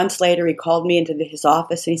 And 3 months later, he called me into his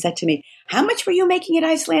office and he said to me, "How much were you making at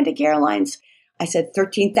Icelandic Airlines?" I said,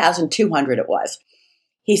 $13,200 it was.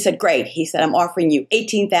 He said, "Great." He said, "I'm offering you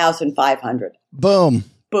 $18,500. Boom.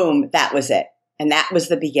 Boom. That was it. And that was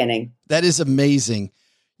the beginning. That is amazing.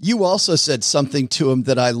 You also said something to him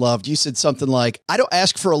that I loved. You said something like, "I don't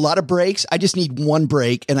ask for a lot of breaks. I just need one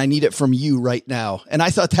break and I need it from you right now." And I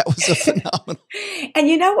thought that was a phenomenal. And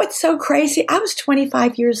you know what's so crazy? I was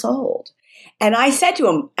 25 years old. And I said to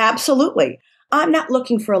him, "Absolutely. I'm not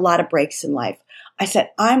looking for a lot of breaks in life." I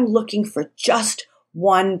said, "I'm looking for just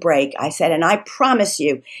one break." I said, "And I promise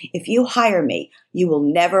you, if you hire me, you will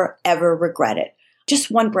never, ever regret it.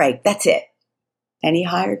 Just one break. That's it." And he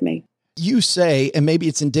hired me. You say, and maybe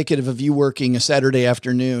it's indicative of you working a Saturday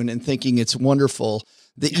afternoon and thinking it's wonderful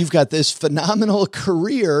that you've got this phenomenal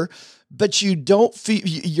career, but you don't feel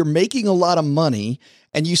you're making a lot of money.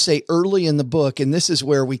 And you say early in the book, and this is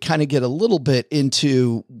where we kind of get a little bit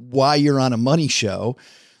into why you're on a money show.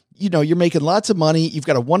 You know, you're making lots of money. You've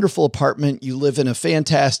got a wonderful apartment. You live in a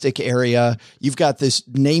fantastic area. You've got this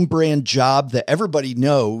name brand job that everybody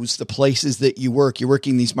knows the places that you work. You're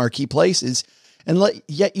working these marquee places. And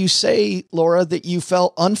yet you say, Laura, that you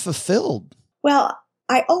felt unfulfilled. Well,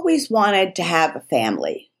 I always wanted to have a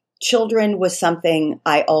family. Children was something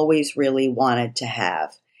I always really wanted to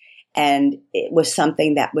have. And it was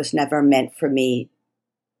something that was never meant for me.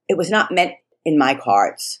 It was not meant in my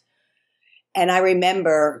cards. And I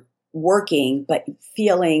remember working, but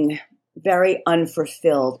feeling very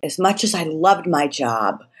unfulfilled. As much as I loved my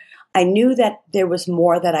job, I knew that there was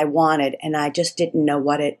more that I wanted, and I just didn't know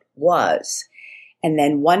what it was. And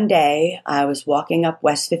then one day I was walking up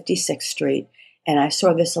West 56th Street and I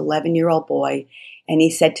saw this 11-year-old boy, and he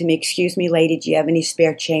said to me, "Excuse me, lady, do you have any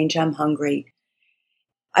spare change? I'm hungry."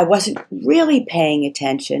 I wasn't really paying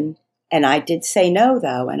attention, and I did say no,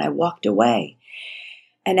 though, and I walked away.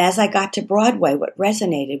 And as I got to Broadway, what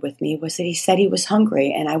resonated with me was that he said he was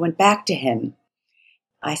hungry, and I went back to him.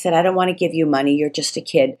 I said, "I don't want to give you money. You're just a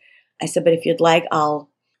kid." I said, "But if you'd like, I'll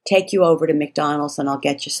take you over to McDonald's and I'll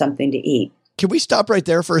get you something to eat. Can we stop right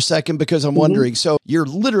there for a second? Because I'm wondering, so you're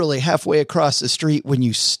literally halfway across the street when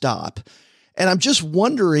you stop. And I'm just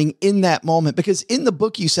wondering in that moment, because in the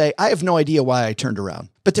book you say, I have no idea why I turned around.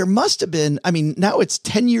 But there must have been, I mean, now it's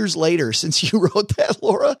 10 years later since you wrote that,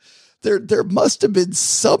 Laura. There must have been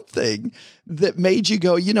something that made you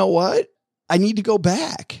go, you know what? I need to go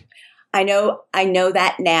back. I know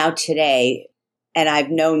that now today, and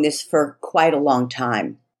I've known this for quite a long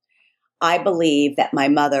time. I believe that my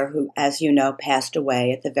mother, who, as you know, passed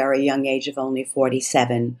away at the very young age of only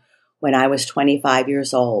 47 when I was 25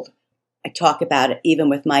 years old. I talk about it even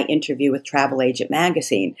with my interview with Travel Agent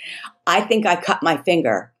Magazine. I think I cut my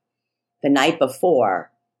finger the night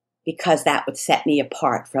before because that would set me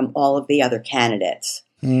apart from all of the other candidates.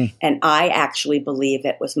 And I actually believe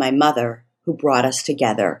it was my mother who brought us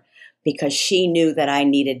together because she knew that I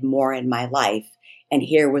needed more in my life. And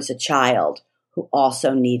here was a child who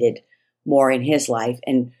also needed more in his life.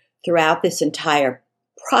 And throughout this entire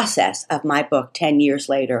process of my book, 10 years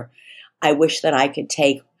later, I wish that I could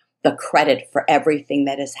take the credit for everything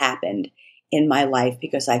that has happened in my life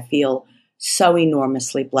because I feel so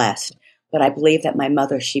enormously blessed. But I believe that my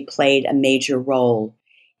mother, she played a major role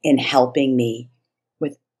in helping me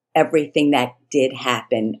with everything that did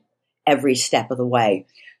happen every step of the way.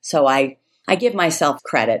 So I give myself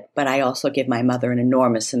credit, but I also give my mother an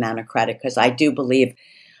enormous amount of credit because I do believe,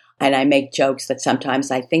 and I make jokes that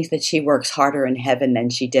sometimes I think that she works harder in heaven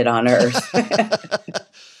than she did on earth.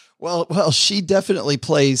 Well, she definitely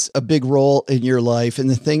plays a big role in your life and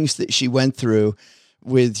the things that she went through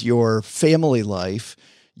with your family life.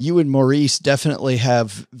 You and Maurice definitely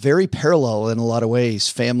have very parallel in a lot of ways,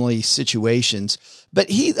 family situations. But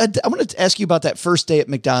I wanted to ask you about that first day at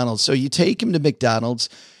McDonald's. So you take him to McDonald's.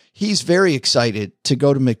 He's very excited to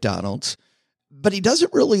go to McDonald's, but he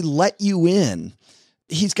doesn't really let you in.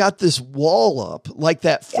 He's got this wall up, like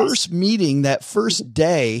that first meeting, that first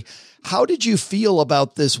day. How did you feel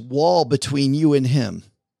about this wall between you and him?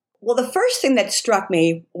 Well, the first thing that struck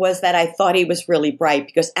me was that I thought he was really bright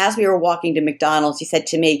because as we were walking to McDonald's, he said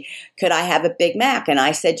to me, could I have a Big Mac? And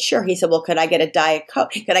I said, sure. He said, well, could I get a Diet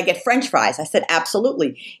Coke? Could I get French fries? I said,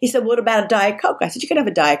 absolutely. He said, what about a Diet Coke? I said, you could have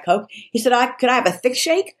a Diet Coke. He said, could I have a thick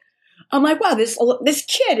shake? I'm like, wow, this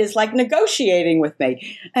kid is like negotiating with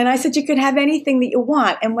me. And I said, you could have anything that you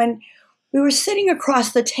want. And when we were sitting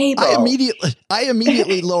across the table, I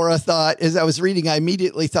immediately, Laura, thought, as I was reading, I'm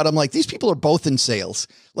like, these people are both in sales.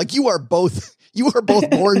 Like you are both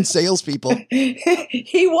born salespeople.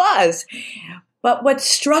 He was. But what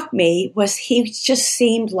struck me was he just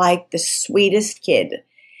seemed like the sweetest kid.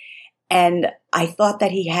 And I thought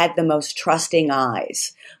that he had the most trusting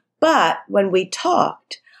eyes. But when we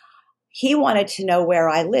talked, he wanted to know where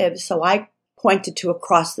I lived. So I pointed to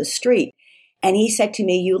across the street. And he said to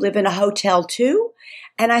me, you live in a hotel too?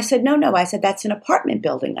 And I said, no. I said, that's an apartment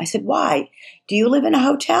building. I said, why? Do you live in a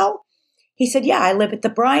hotel? He said, yeah, I live at the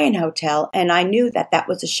Bryan Hotel. And I knew that that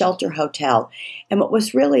was a shelter hotel. And what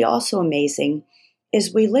was really also amazing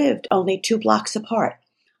is we lived only 2 blocks apart.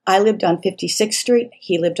 I lived on 56th Street.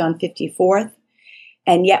 He lived on 54th.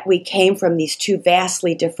 And yet we came from these two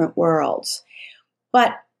vastly different worlds.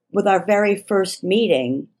 But with our very first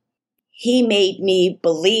meeting, he made me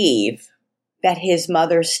believe that his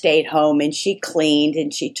mother stayed home and she cleaned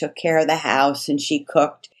and she took care of the house and she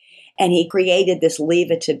cooked. And he created this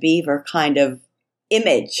Leave It to Beaver kind of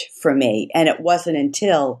image for me. And it wasn't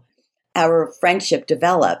until our friendship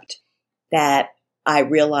developed that I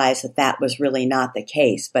realized that that was really not the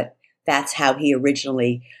case. But that's how he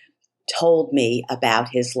originally told me about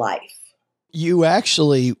his life. You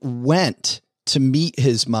actually went to meet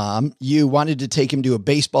his mom. You wanted to take him to a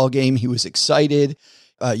baseball game. He was excited.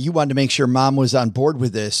 You wanted to make sure mom was on board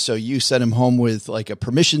with this. So you sent him home with like a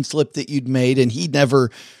permission slip that you'd made and he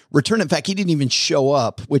never returned. In fact, he didn't even show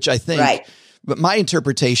up, which I think, right. But my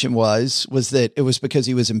interpretation was that it was because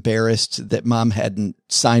he was embarrassed that mom hadn't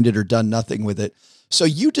signed it or done nothing with it. So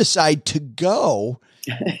you decide to go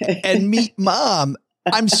and meet mom.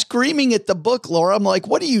 I'm screaming at the book, Laura. I'm like,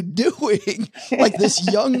 what are you doing? Like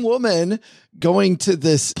this young woman going to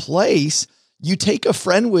this place. You take a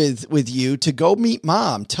friend with you to go meet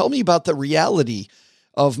mom. Tell me about the reality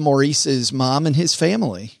of Maurice's mom and his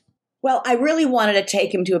family. Well, I really wanted to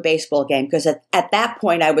take him to a baseball game because at that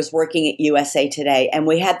point I was working at USA Today and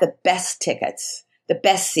we had the best tickets, the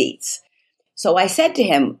best seats. So I said to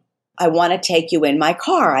him, I want to take you in my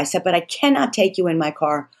car. I said, but I cannot take you in my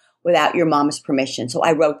car without your mom's permission. So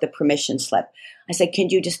I wrote the permission slip. I said, can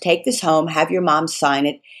you just take this home, have your mom sign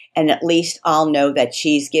it, and at least I'll know that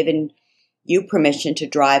she's given you permission to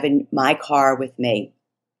drive in my car with me.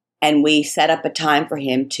 And we set up a time for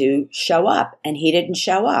him to show up, and he didn't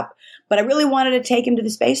show up. But I really wanted to take him to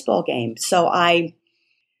this baseball game. So I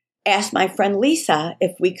asked my friend Lisa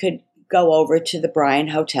if we could go over to the Bryan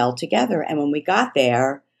Hotel together. And when we got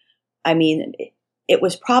there, I mean, it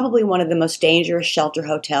was probably one of the most dangerous shelter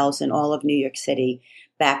hotels in all of New York City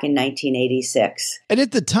back in 1986. And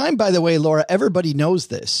at the time, by the way, Laura, everybody knows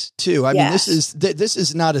this too. I mean, this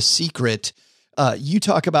is not a secret. You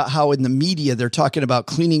talk about how in the media, they're talking about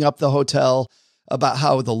cleaning up the hotel, about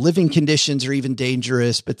how the living conditions are even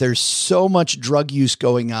dangerous, but there's so much drug use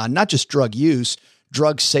going on, not just drug use,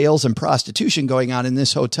 drug sales and prostitution going on in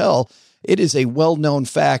this hotel. It is a well-known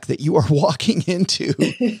fact that you are walking into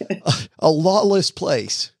a lawless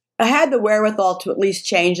place. I had the wherewithal to at least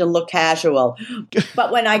change and look casual.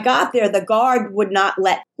 But when I got there, the guard would not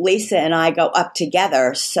let Lisa and I go up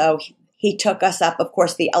together. So he took us up. Of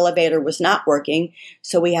course, the elevator was not working.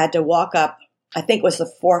 So we had to walk up, I think it was the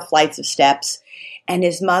 4 flights of steps. And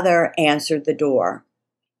his mother answered the door.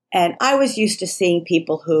 And I was used to seeing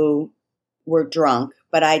people who were drunk,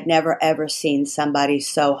 but I'd never, ever seen somebody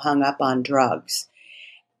so hung up on drugs.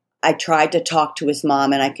 I tried to talk to his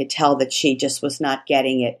mom, and I could tell that she just was not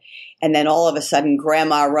getting it. And then all of a sudden,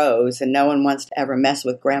 Grandma Rose, and no one wants to ever mess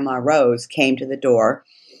with Grandma Rose, came to the door.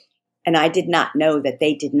 And I did not know that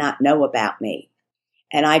they did not know about me.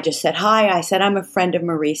 And I just said, hi. I said, I'm a friend of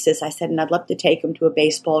Maurice's. I said, and I'd love to take him to a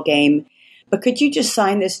baseball game. But could you just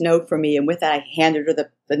sign this note for me? And with that, I handed her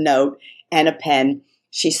the note and a pen.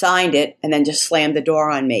 She signed it and then just slammed the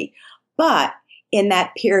door on me. But in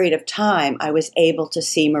that period of time, I was able to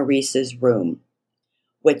see Maurice's room,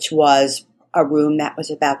 which was a room that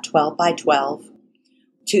was about 12 by 12,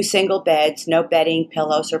 2 single beds, no bedding,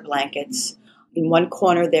 pillows, or blankets. In one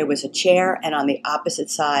corner, there was a chair, and on the opposite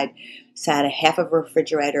side sat a half of a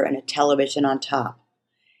refrigerator and a television on top.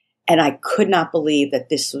 And I could not believe that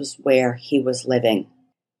this was where he was living.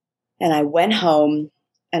 And I went home,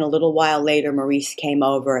 and a little while later, Maurice came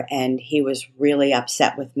over, and he was really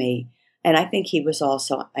upset with me. And I think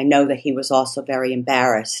I know that he was also very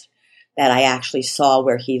embarrassed that I actually saw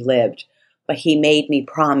where he lived. But he made me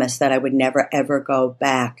promise that I would never, ever go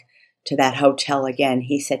back to that hotel again.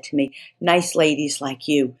 He said to me, nice ladies like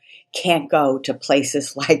you can't go to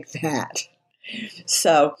places like that.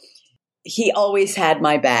 So he always had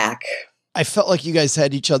my back. I felt like you guys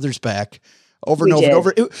had each other's back over and over and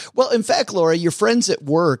over. Well, in fact, Laura, your friends at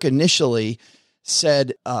work initially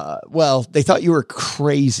said, they thought you were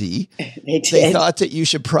crazy. They thought that you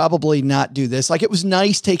should probably not do this. Like, it was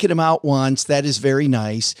nice taking him out once. That is very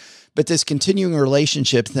nice. But this continuing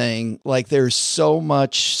relationship thing, like, there's so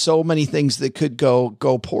many things that could go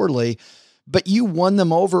poorly, but you won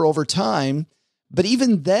them over time. But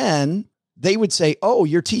even then they would say, oh,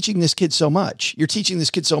 you're teaching this kid so much. You're teaching this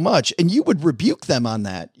kid so much. And you would rebuke them on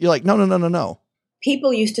that. You're like, no.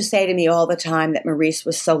 People used to say to me all the time that Maurice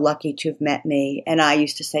was so lucky to have met me. And I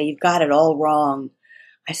used to say, you've got it all wrong.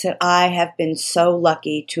 I said, I have been so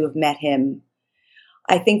lucky to have met him.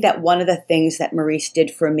 I think that one of the things that Maurice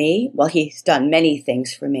did for me, well, he's done many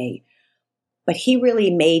things for me, but he really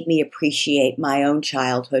made me appreciate my own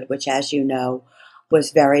childhood, which, as you know,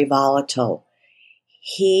 was very volatile.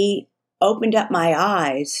 He opened up my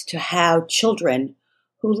eyes to how children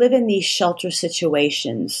who live in these shelter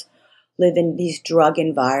situations, live in these drug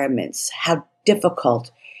environments, how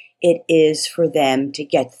difficult it is for them to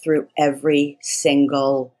get through every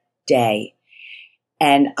single day.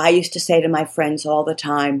 And I used to say to my friends all the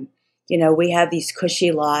time, we have these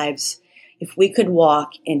cushy lives. If we could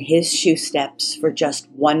walk in his shoe steps for just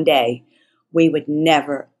one day, we would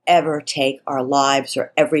never, ever take our lives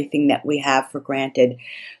or everything that we have for granted.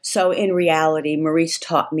 So in reality, Maurice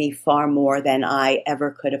taught me far more than I ever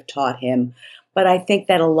could have taught him. But I think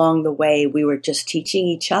that along the way, we were just teaching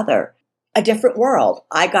each other a different world.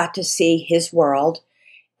 I got to see his world,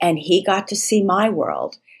 and he got to see my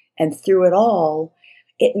world. And through it all,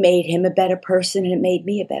 it made him a better person, and it made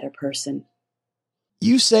me a better person.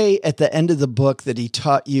 You say at the end of the book that he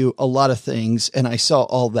taught you a lot of things, and I saw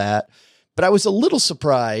all that. But I was a little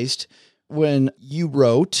surprised when you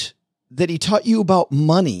wrote that he taught you about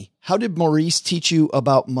money. How did Maurice teach you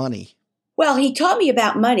about money? Well, he taught me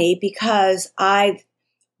about money because at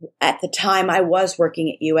the time I was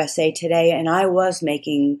working at USA Today, and I was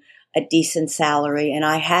making a decent salary, and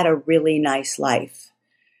I had a really nice life.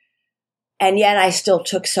 And yet I still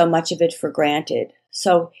took so much of it for granted.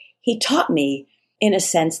 So he taught me, in a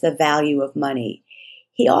sense, the value of money.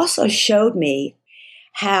 He also showed me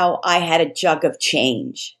how I had a jug of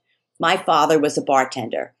change. My father was a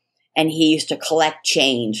bartender, and he used to collect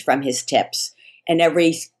change from his tips. And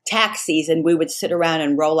every tax season, we would sit around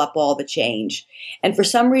and roll up all the change. And for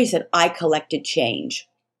some reason, I collected change.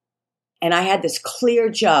 And I had this clear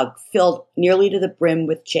jug filled nearly to the brim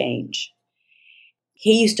with change.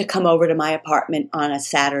 He used to come over to my apartment on a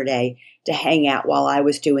Saturday to hang out while I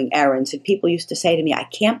was doing errands. And people used to say to me, I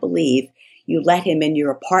can't believe you let him in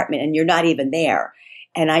your apartment and you're not even there.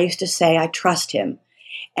 And I used to say, I trust him.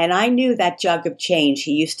 And I knew that jug of change,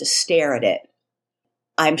 he used to stare at it.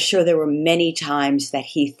 I'm sure there were many times that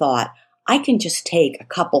he thought, I can just take a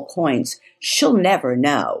couple coins. She'll never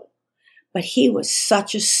know. But he was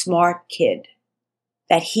such a smart kid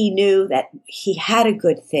that he knew that he had a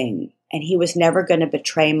good thing and he was never going to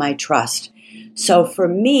betray my trust. So for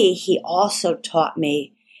me, he also taught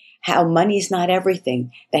me how money's not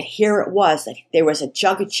everything, that here it was, that there was a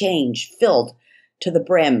jug of change filled to the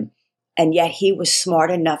brim, and yet he was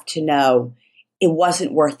smart enough to know it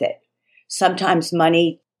wasn't worth it. Sometimes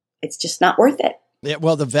money, it's just not worth it. Yeah,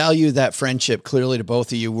 well, the value of that friendship clearly to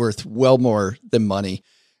both of you worth well more than money,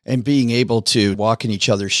 and being able to walk in each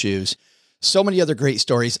other's shoes. So many other great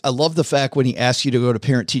stories. I love the fact when he asked you to go to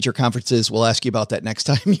parent-teacher conferences, we'll ask you about that next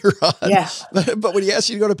time you're on. Yeah. But when he asked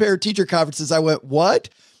you to go to parent-teacher conferences, I went, what?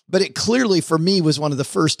 But it clearly for me was one of the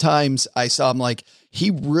first times I saw him like, he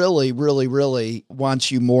really, really, really wants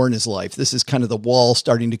you more in his life. This is kind of the wall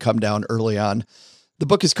starting to come down early on. The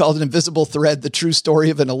book is called An Invisible Thread, the true story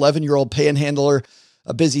of an 11-year-old panhandler,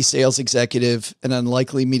 a busy sales executive, an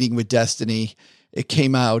unlikely meeting with destiny. It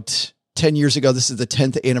came out 10 years ago. This is the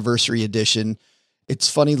 10th anniversary edition. It's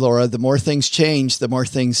funny, Laura, the more things change, the more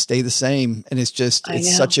things stay the same. And it's just,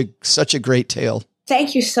 it's such a great tale.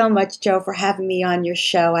 Thank you so much, Joe, for having me on your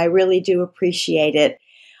show. I really do appreciate it.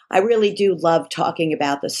 I really do love talking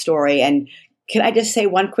about the story. And can I just say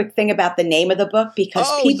one quick thing about the name of the book? Because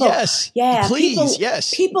people,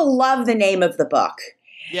 people love the name of the book.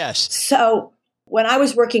 Yes. So when I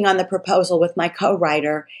was working on the proposal with my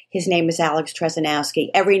co-writer, his name is Alex Trezanowski.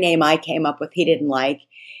 Every name I came up with, he didn't like.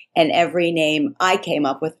 And every name I came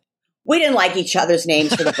up with, we didn't like each other's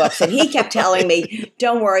names for the books. And he kept telling me,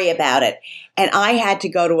 don't worry about it. And I had to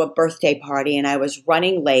go to a birthday party and I was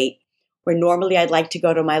running late, where normally I'd like to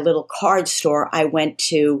go to my little card store. I went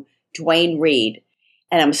to Duane Reade,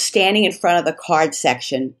 and I'm standing in front of the card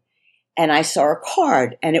section, and I saw a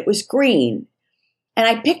card, and it was green. And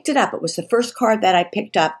I picked it up. It was the first card that I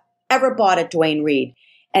picked up, ever bought at Duane Reade.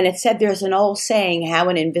 And it said, there's an old saying, how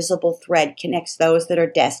an invisible thread connects those that are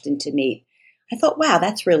destined to meet. I thought, wow,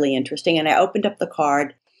 that's really interesting. And I opened up the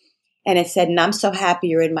card, and it said, and I'm so happy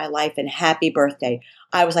you're in my life, and happy birthday.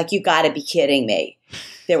 I was like, you got to be kidding me.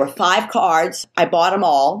 There were 5 cards. I bought them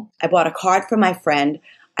all. I bought a card for my friend.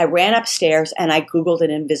 I ran upstairs, and I Googled an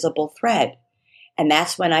invisible thread. And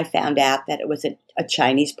that's when I found out that it was a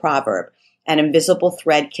Chinese proverb. An invisible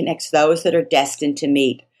thread connects those that are destined to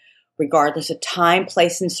meet. Regardless of time,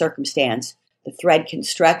 place, and circumstance, the thread can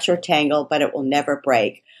stretch or tangle, but it will never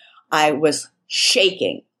break. I was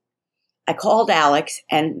shaking. I called Alex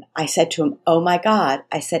and I said to him, oh my God.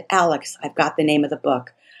 I said, Alex, I've got the name of the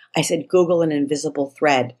book. I said, Google an invisible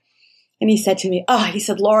thread. And he said to me, he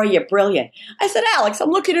said, Laura, you're brilliant. I said, Alex,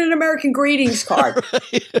 I'm looking at an American greetings card.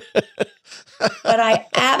 But I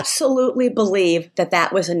absolutely believe that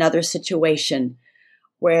that was another situation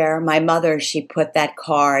where my mother, she put that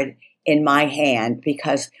card in my hand,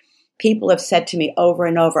 because people have said to me over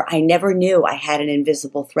and over, I never knew I had an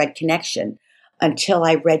invisible thread connection until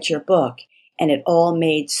I read your book, and it all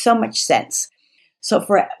made so much sense. So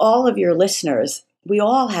for all of your listeners, we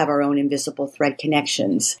all have our own invisible thread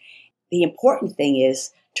connections. The important thing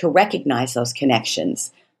is to recognize those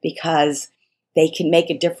connections, because they can make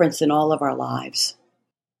a difference in all of our lives.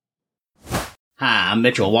 Hi, I'm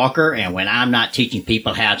Mitchell Walker, and when I'm not teaching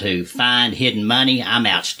people how to find hidden money, I'm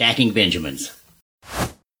out stacking Benjamins.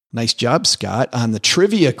 Nice job, Scott, on the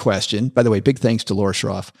trivia question. By the way, big thanks to Laura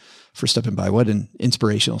Schroff for stepping by. What an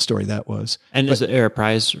inspirational story that was. And is there a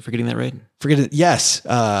prize for getting that right? Yes.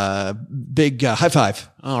 Big high five.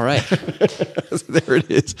 All right. There it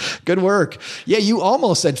is. Good work. Yeah, you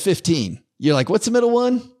almost said 15. You're like, what's the middle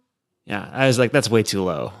one? Yeah, I was like, that's way too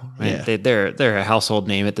low. Right? Yeah. They're a household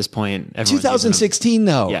name at this point. 2016,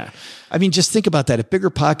 though. Yeah. I mean, just think about that. If Bigger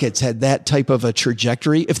Pockets had that type of a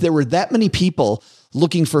trajectory, if there were that many people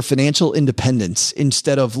looking for financial independence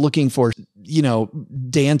instead of looking for,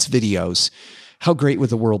 dance videos, how great would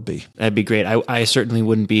the world be? That'd be great. I certainly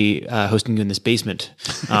wouldn't be hosting you in this basement.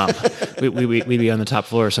 We'd be on the top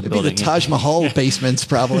floor of some building. It'd be the Taj Mahal basements,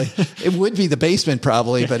 probably. It would be the basement,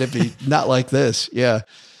 probably, but it'd be not like this. Yeah.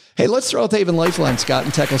 Hey, let's throw out the Haven Lifeline, Scott,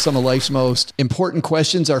 and tackle some of life's most important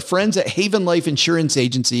questions. Our friends at Haven Life Insurance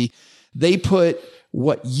Agency, they put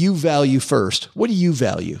what you value first. What do you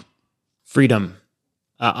value? Freedom,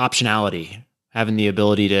 optionality, having the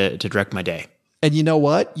ability to direct my day. And you know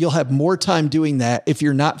what? You'll have more time doing that if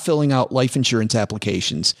you're not filling out life insurance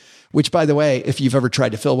applications, which, by the way, if you've ever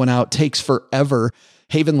tried to fill one out, takes forever.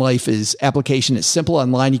 Haven Life's application is simple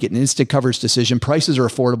online. You get an instant coverage decision. Prices are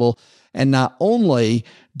affordable. And not only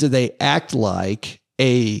do they act like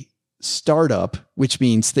a startup, which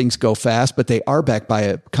means things go fast, but they are backed by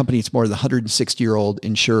a company that's more than 160-year-old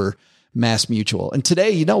insurer, Mass Mutual. And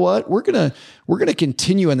today, you know what? We're going to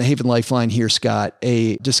continue in the Haven Lifeline here, Scott,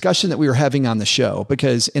 a discussion that we were having on the show,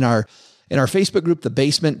 because in our Facebook group, The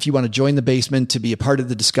Basement, if you want to join the basement to be a part of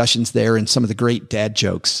the discussions there and some of the great dad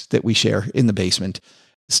jokes that we share in the basement,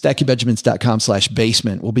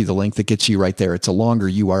 stackingbenjamins.com/basement will be the link that gets you right there. It's a longer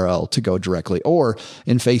URL to go directly, or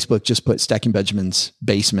in Facebook, just put Stacking Benjamins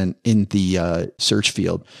Basement in the search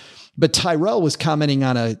field. But Tyrell was commenting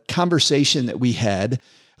on a conversation that we had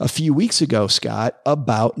a few weeks ago, Scott,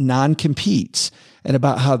 about non-competes and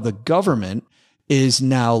about how the government is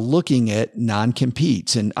now looking at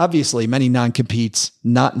non-competes. And obviously many non-competes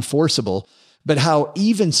not enforceable, but how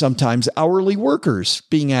even sometimes hourly workers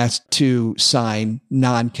being asked to sign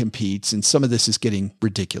non-competes. And some of this is getting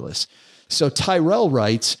ridiculous. So Tyrell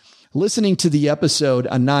writes, listening to the episode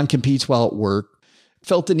on non-competes while at work,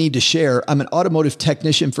 felt the need to share. I'm an automotive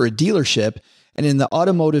technician for a dealership. And in the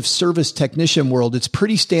automotive service technician world, it's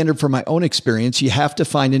pretty standard from my own experience. You have to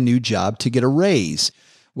find a new job to get a raise,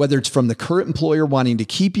 whether it's from the current employer wanting to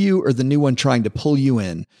keep you or the new one trying to pull you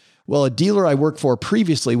in. Well, a dealer I worked for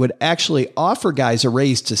previously would actually offer guys a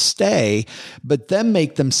raise to stay, but then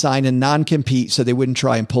make them sign a non-compete so they wouldn't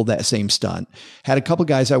try and pull that same stunt. Had a couple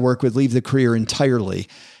guys I work with leave the career entirely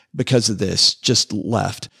because of this, just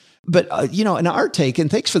left. But, and our take,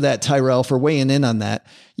 and thanks for that, Tyrell, for weighing in on that.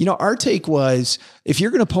 Our take was, if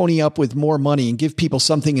you're going to pony up with more money and give people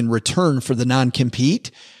something in return for the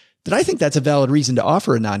non-compete, then I think that's a valid reason to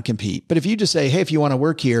offer a non-compete. But if you just say, hey, if you want to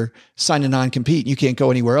work here, sign a non-compete, you can't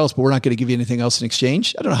go anywhere else, but we're not going to give you anything else in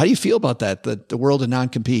exchange. I don't know. How do you feel about that, the world of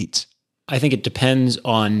non-competes? I think it depends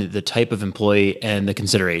on the type of employee and the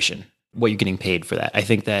consideration, what you're getting paid for that. I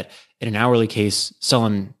think that in an hourly case,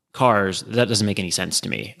 selling cars, that doesn't make any sense to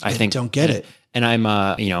me. I don't get it. And I'm,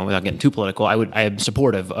 without getting too political, I am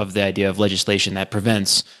supportive of the idea of legislation that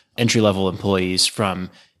prevents entry-level employees from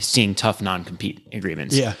seeing tough non-compete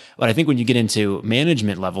agreements. Yeah. But I think when you get into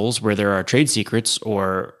management levels where there are trade secrets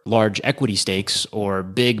or large equity stakes or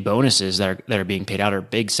big bonuses that are being paid out or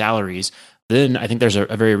big salaries, then I think there's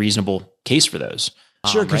a very reasonable case for those.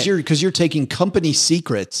 Sure, because you're taking company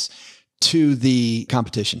secrets to the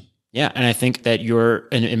competition. Yeah, and I think that you're,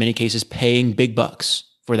 in many cases, paying big bucks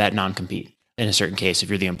for that non-compete in a certain case if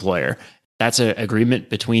you're the employer. That's an agreement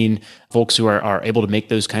between folks who are able to make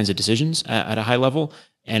those kinds of decisions at a high level.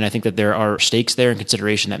 And I think that there are stakes there and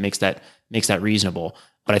consideration that makes that reasonable.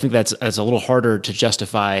 But I think that's a little harder to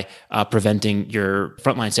justify preventing your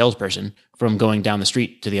frontline salesperson from going down the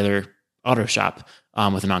street to the other auto shop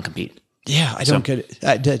with a non-compete. Yeah, I don't get it.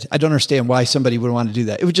 I don't understand why somebody would want to do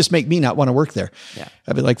that. It would just make me not want to work there. Yeah.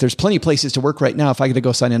 I'd be like, there's plenty of places to work right now. If I got to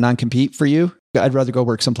go sign a non-compete for you, I'd rather go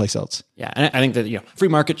work someplace else. Yeah, and I think that free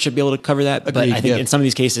market should be able to cover that. Agreed, but I think in some of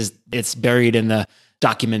these cases, it's buried in the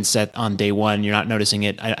documents that on day one, you're not noticing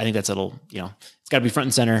it. I think that's a little, it's got to be front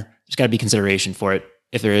and center. There's got to be consideration for it.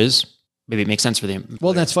 If there is, maybe it makes sense for them.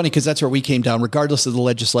 Well, that's funny because that's where we came down, regardless of the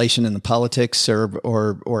legislation and the politics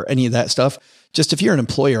or any of that stuff. Just if you're an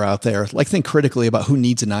employer out there, think critically about who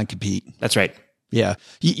needs a non-compete. That's right. Yeah.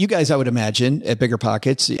 You guys, I would imagine, at Bigger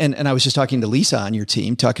Pockets, and I was just talking to Lisa on your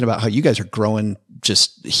team, talking about how you guys are growing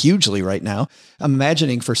just hugely right now. I'm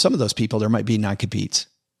imagining for some of those people, there might be non-competes.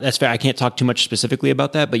 That's fair. I can't talk too much specifically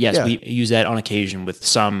about that, but yes, we use that on occasion with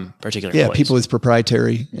some particular employees. People with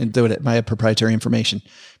proprietary and do it. I have proprietary information.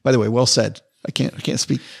 By the way, well said. I can't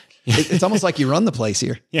speak. It's almost like you run the place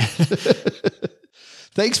here. Yeah.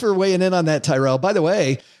 Thanks for weighing in on that, Tyrell. By the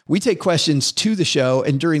way, we take questions to the show,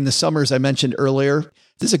 and during the summers I mentioned earlier,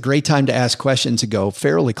 this is a great time to ask questions and go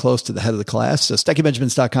fairly close to the head of the class. So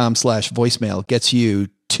stackingbenjamins.com/voicemail gets you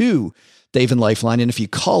to Dave and Lifeline. And if you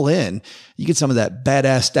call in, you get some of that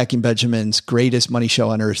badass Stacking Benjamins Greatest Money Show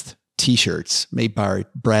on Earth t-shirts made by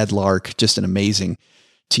Brad Lark. Just an amazing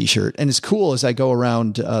t-shirt. And it's cool as I go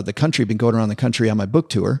around the country, been going around the country on my book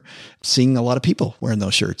tour, seeing a lot of people wearing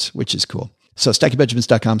those shirts, which is cool. So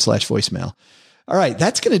stackingbenjamins.com/voicemail. All right.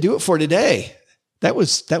 That's going to do it for today. That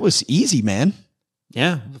was easy, man.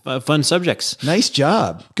 Yeah. Fun subjects. Nice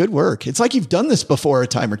job. Good work. It's like you've done this before a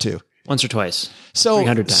time or two. Once or twice. So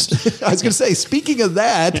 300 times. I was going to say, speaking of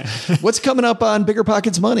that, what's coming up on Bigger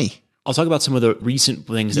Pockets Money? I'll talk about some of the recent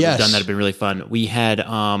things that Yes. we've done that have been really fun. We had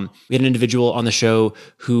an individual on the show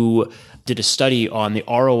who did a study on the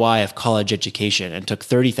ROI of college education and took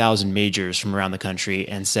 30,000 majors from around the country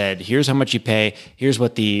and said, here's how much you pay, here's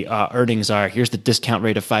what the earnings are, here's the discount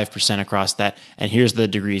rate of 5% across that, and here's the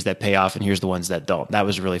degrees that pay off, and here's the ones that don't. That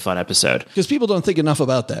was a really fun episode. Because people don't think enough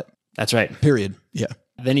about that. That's right. Period. Yeah.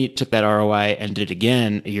 Then he took that ROI and did it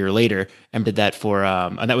again a year later and did that for,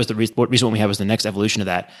 and that was the recent one we had was the next evolution of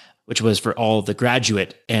that, which was for all the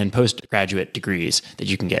graduate and postgraduate degrees that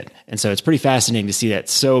you can get. And so it's pretty fascinating to see that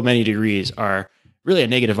so many degrees are really a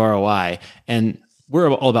negative ROI. And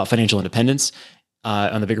we're all about financial independence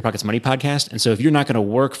on the Bigger Pockets Money podcast. And so if you're not going to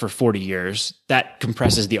work for 40 years, that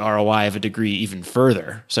compresses the ROI of a degree even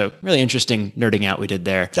further. So really interesting nerding out we did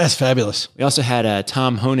there. That's fabulous. We also had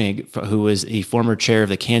Tom Honig, who was a former chair of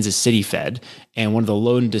the Kansas City Fed and one of the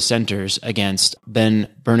lone dissenters against Ben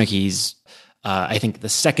Bernanke's, I think, the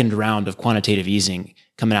second round of quantitative easing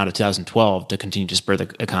coming out of 2012 to continue to spur the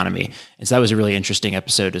economy. And so that was a really interesting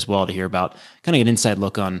episode as well to hear about, kind of an inside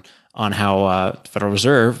look on how Federal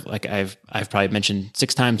Reserve, like I've probably mentioned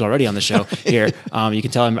 6 times already on the show here. You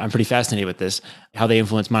can tell I'm pretty fascinated with this, how they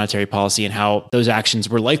influence monetary policy and how those actions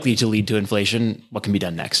were likely to lead to inflation. What can be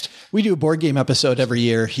done next? We do a board game episode every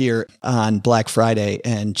year here on Black Friday,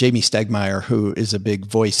 and Jamie Stegmeyer, who is a big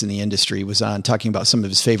voice in the industry, was on talking about some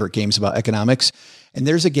of his favorite games about economics. And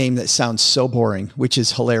there's a game that sounds so boring, which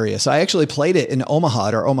is hilarious. I actually played it in Omaha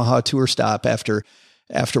at our Omaha tour stop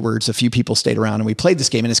afterwards. A few people stayed around and we played this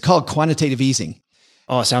game, and it's called Quantitative Easing.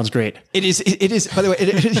 Oh, it sounds great. It is. By the way,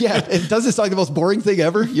 it doesn't sound like the most boring thing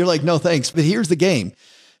ever. You're like, no, thanks. But here's the game.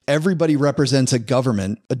 Everybody represents a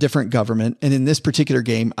government, a different government. And in this particular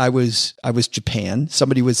game, I was Japan.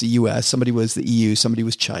 Somebody was the US, somebody was the EU, somebody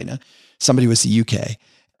was China, somebody was the UK.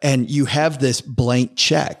 And you have this blank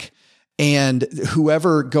check. And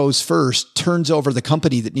whoever goes first turns over the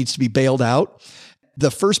company that needs to be bailed out.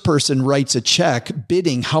 The first person writes a check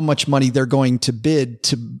bidding how much money they're going to bid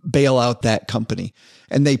to bail out that company.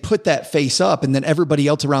 And they put that face up, and then everybody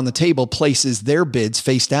else around the table places their bids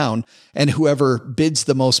face down, and whoever bids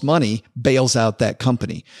the most money bails out that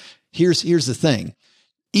company. Here's the thing.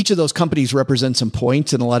 Each of those companies represents some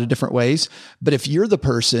points in a lot of different ways. But if you're the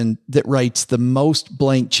person that writes the most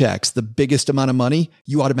blank checks, the biggest amount of money,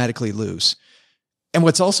 you automatically lose. And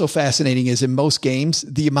what's also fascinating is in most games,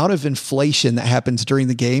 the amount of inflation that happens during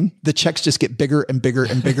the game, the checks just get bigger and bigger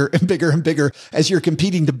and bigger and bigger and bigger as you're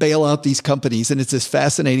competing to bail out these companies. And it's this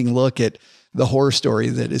fascinating look at the horror story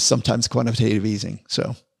that is sometimes quantitative easing.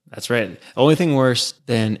 So that's right. The only thing worse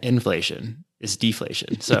than inflation is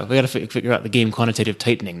deflation. So we got to figure out the game quantitative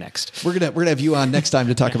tightening next. We're gonna have you on next time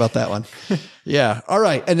to talk about that one. Yeah. All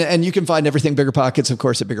right. And you can find everything Bigger Pockets, of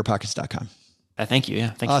course, at biggerpockets.com. Thank you.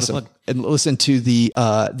 Yeah. Thanks awesome. for the plug. And listen to the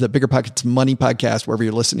Bigger Pockets Money podcast, wherever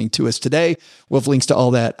you're listening to us today. We'll have links to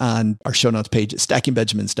all that on our show notes page at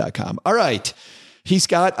stackingbenjamins.com. All right. He's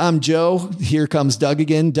Scott. I'm Joe. Here comes Doug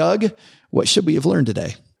again. Doug, what should we have learned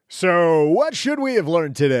today? So what should we have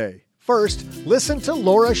learned today? First, listen to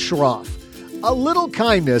Laura Schroff. A little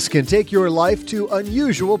kindness can take your life to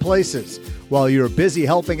unusual places. While you're busy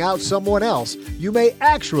helping out someone else, you may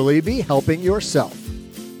actually be helping yourself.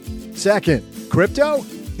 Second, crypto?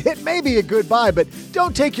 It may be a good buy, but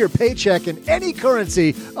don't take your paycheck in any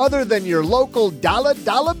currency other than your local dollar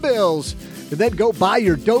bills, and then go buy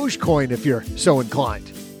your Dogecoin if you're so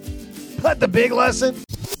inclined. But the big lesson?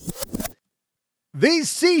 These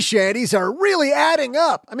sea shanties are really adding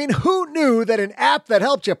up. I mean, who knew that an app that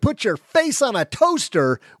helped you put your face on a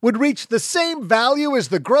toaster would reach the same value as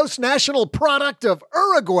the gross national product of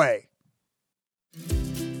Uruguay?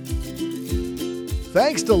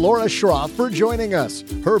 Thanks to Laura Schroff for joining us.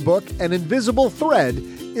 Her book, An Invisible Thread,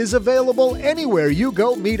 is available anywhere you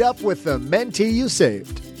go meet up with the mentee you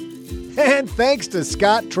saved. And thanks to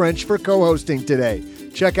Scott Trench for co-hosting today.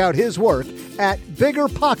 Check out his work at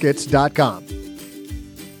biggerpockets.com.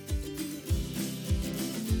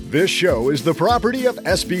 This show is the property of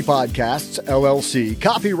SB Podcasts, LLC,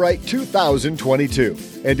 copyright 2022,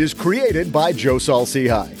 and is created by Joe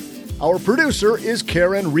Saul-Sehy. Our producer is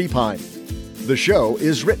Karen Repine. The show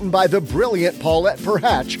is written by the brilliant Paulette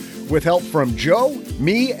Perhatch, with help from Joe,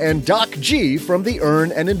 me, and Doc G from the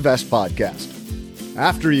Earn and Invest podcast.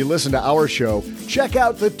 After you listen to our show, check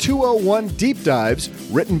out the 201 Deep Dives,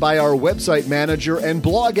 written by our website manager and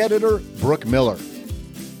blog editor, Brooke Miller.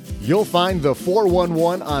 You'll find the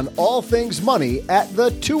 411 on all things money at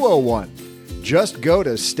the 201. Just go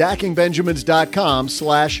to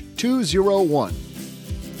stackingbenjamins.com/201.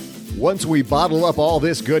 Once we bottle up all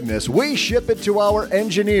this goodness, we ship it to our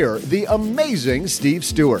engineer, the amazing Steve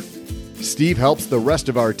Stewart. Steve helps the rest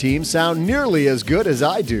of our team sound nearly as good as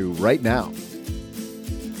I do right now.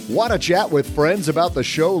 Want to chat with friends about the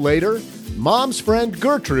show later? Mom's friend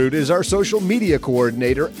Gertrude is our social media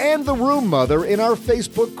coordinator and the room mother in our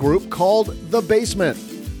Facebook group called The Basement.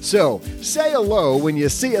 So, say hello when you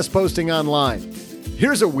see us posting online.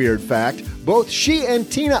 Here's a weird fact. Both she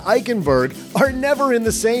and Tina Eichenberg are never in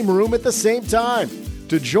the same room at the same time.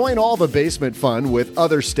 To join all the basement fun with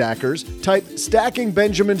other stackers, type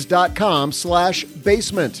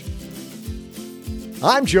stackingbenjamins.com/basement.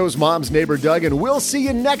 I'm Joe's mom's neighbor, Doug, and we'll see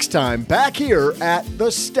you next time back here at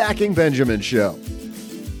the Stacking Benjamin Show.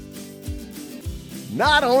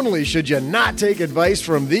 Not only should you not take advice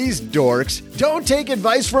from these dorks, don't take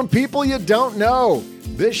advice from people you don't know.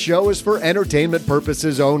 This show is for entertainment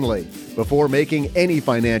purposes only. Before making any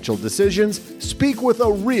financial decisions, speak with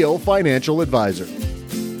a real financial advisor.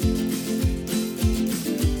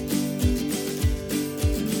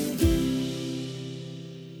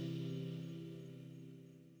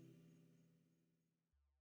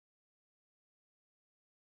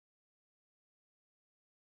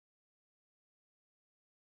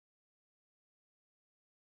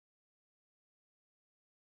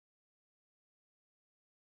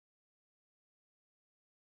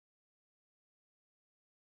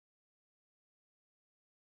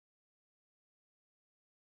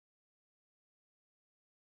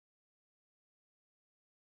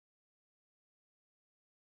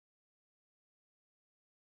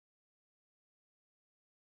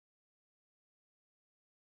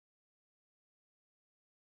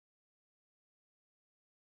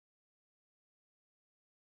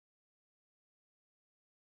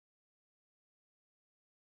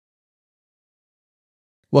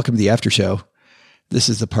 Welcome to the after show. This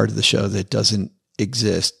is the part of the show that doesn't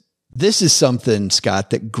exist. This is something,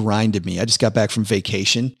 Scott, that grinded me. I just got back from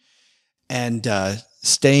vacation and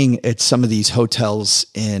staying at some of these hotels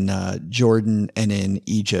in Jordan and in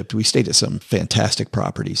Egypt. We stayed at some fantastic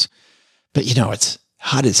properties, but it's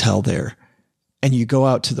hot as hell there. And you go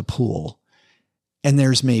out to the pool and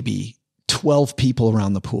there's maybe 12 people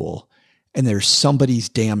around the pool and there's somebody's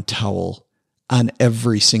damn towel on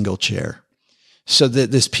every single chair. So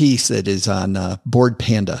this piece that is on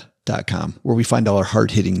boardpanda.com, where we find all our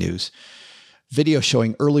hard-hitting news, video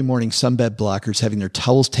showing early morning sunbed blockers having their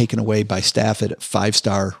towels taken away by staff at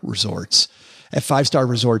 5-star resorts. At 5-star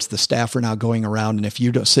resorts, the staff are now going around, and if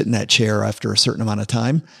you don't sit in that chair after a certain amount of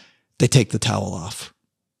time, they take the towel off.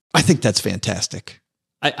 I think that's fantastic.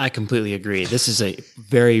 I completely agree. This is a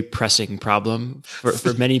very pressing problem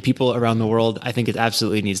for many people around the world. I think it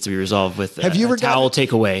absolutely needs to be resolved with a towel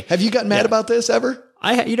takeaway. Have you gotten mad about this ever?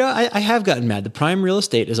 I have gotten mad. The prime real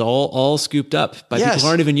estate is all scooped up by people who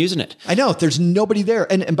aren't even using it. I know. There's nobody there.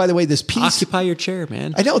 And by the way, this piece... Occupy your chair,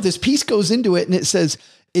 man. I know. This piece goes into it and it says...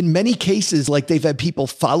 In many cases, like they've had people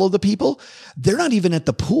follow the people, they're not even at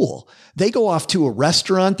the pool. They go off to a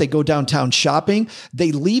restaurant. They go downtown shopping.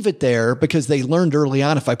 They leave it there because they learned early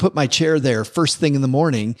on, if I put my chair there first thing in the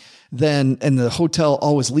morning, and the hotel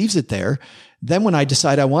always leaves it there. Then when I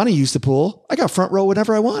decide I want to use the pool, I got front row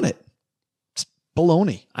whenever I want it. It's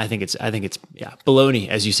baloney. I think it's baloney,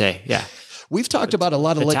 as you say. Yeah. We've talked about a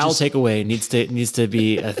lot of towel takeaway needs to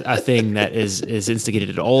be a thing that is instigated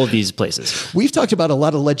at all of these places. We've talked about a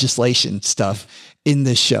lot of legislation stuff in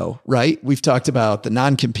this show, right? We've talked about the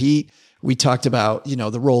non-compete. We talked about,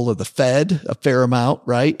 the role of the Fed a fair amount,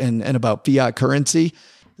 right? And about fiat currency.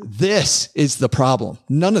 This is the problem.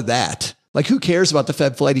 None of that. Like, who cares about the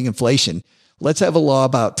Fed fighting inflation? Let's have a law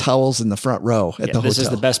about towels in the front row at the hotel. This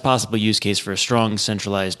is the best possible use case for a strong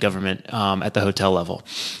centralized government at the hotel level.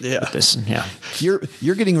 Yeah.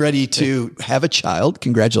 You're getting ready to have a child.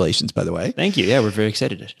 Congratulations, by the way. Thank you. Yeah, we're very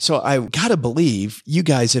excited. So I got to believe you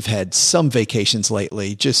guys have had some vacations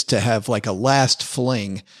lately just to have like a last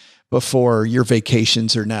fling before your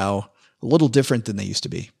vacations are now a little different than they used to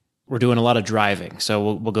be. We're doing a lot of driving.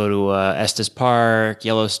 So we'll go to Estes Park,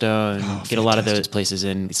 Yellowstone, get a lot of those places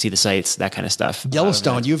in, see the sights, that kind of stuff.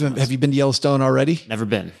 Yellowstone. Have you been to Yellowstone already? Never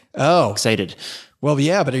been. Oh. Excited. Well,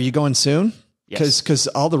 yeah, but are you going soon? Yes. Because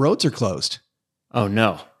all the roads are closed. Oh,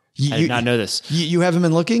 no. I did not know this. You haven't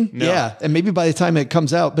been looking? No. Yeah. And maybe by the time it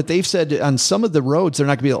comes out, but they've said on some of the roads, they're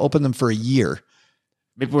not going to be able to open them for a year.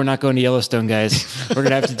 Maybe we're not going to Yellowstone, guys. We're going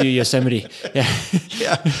to have to do Yosemite. Yeah.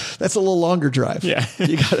 Yeah. That's a little longer drive. Yeah.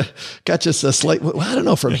 You got just a slight, well, I don't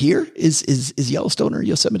know, from here, is Yellowstone or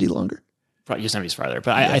Yosemite longer? Probably Yosemite's farther,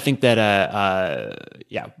 but I think that,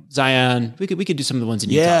 Zion, we could do some of the ones in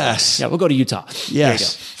Utah. Yes. Yeah. We'll go to Utah.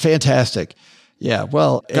 Yes. Fantastic. Yeah.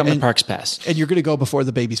 Well, Government Parks Pass. And you're going to go before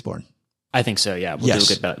the baby's born. I think so. Yeah. We'll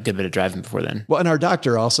do a good bit of driving before then. Well, and our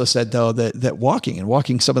doctor also said though that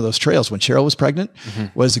walking some of those trails when Cheryl was pregnant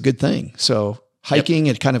was a good thing. So hiking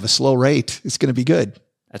at kind of a slow rate is going to be good.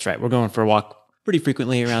 That's right. We're going for a walk pretty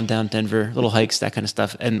frequently around down Denver, little hikes, that kind of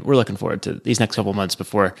stuff. And we're looking forward to these next couple of months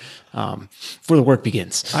before the work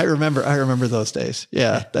begins. I remember those days.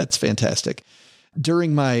 Yeah, that's fantastic.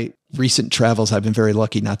 During my recent travels, I've been very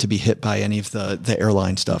lucky not to be hit by any of the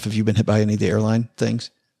airline stuff. Have you been hit by any of the airline things?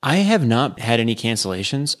 I have not had any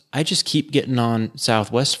cancellations. I just keep getting on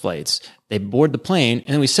Southwest flights. They board the plane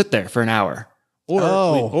and then we sit there for an hour.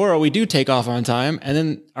 Or we do take off on time and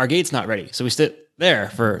then our gate's not ready. So we sit there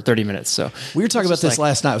for 30 minutes. So we were talking about this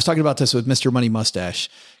last night. I was talking about this with Mr. Money Mustache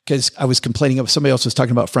because I was complaining of somebody else was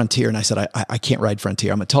talking about Frontier. And I said, I can't ride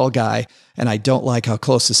Frontier. I'm a tall guy and I don't like how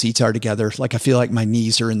close the seats are together. Like I feel like my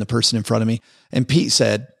knees are in the person in front of me. And Pete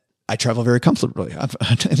said, I travel very comfortably.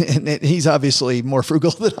 And he's obviously more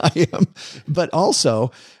frugal than I am. But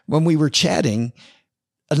also when we were chatting,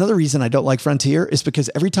 another reason I don't like Frontier is because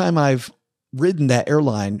every time I've ridden that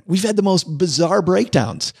airline, we've had the most bizarre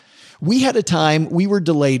breakdowns. We had a time we were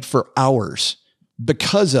delayed for hours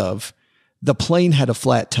because of the plane had a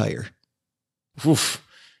flat tire. Oof.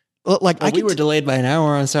 We were delayed by an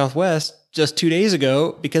hour on Southwest just 2 days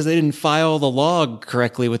ago because they didn't file the log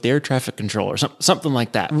correctly with the air traffic control or something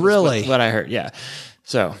like that. Really? What I heard. Yeah.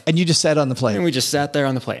 So, and you just sat on the plane and we just sat there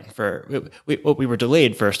on the plane we were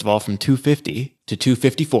delayed, first of all, from 2:50 to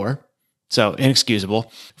 2:54. So inexcusable.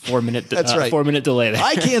 4 minute. That's right. 4 minute delay there.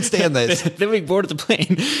 I can't stand this. Then we boarded the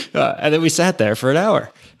plane and then we sat there for an hour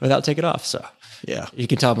without taking off. So yeah, you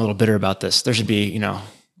can tell I'm a little bitter about this. There should be,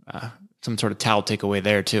 some sort of towel takeaway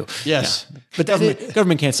there too. Yes. Yeah. But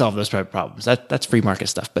government can't solve those type of problems. That's free market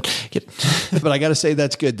stuff. But I got to say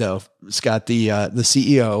that's good though, Scott, the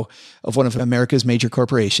CEO of one of America's major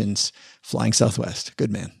corporations, flying Southwest.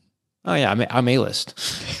 Good man. Oh yeah, I'm A-list.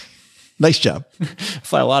 Nice job.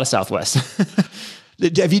 Fly a lot of Southwest.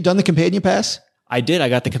 Have you done the companion pass? I did. I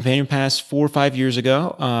got the companion pass 4 or 5 years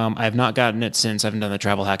ago. I have not gotten it since. I haven't done the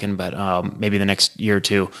travel hacking, but maybe the next year or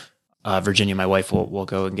two, Virginia, my wife, will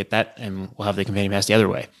go and get that, and we'll have the companion pass the other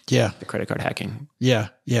way. Yeah. The credit card hacking. Yeah.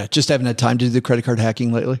 Yeah. Just haven't had time to do the credit card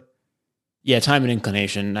hacking lately. Yeah. Time and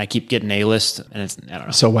inclination. I keep getting A-list and I don't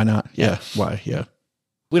know. So why not? Yeah. Why? Yeah.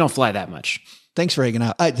 We don't fly that much. Thanks for hanging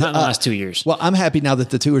out. Not in the last 2 years. Well, I'm happy now that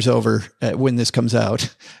the tour's over. When this comes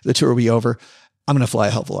out, the tour will be over. I'm going to fly a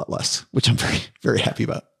hell of a lot less, which I'm very, very happy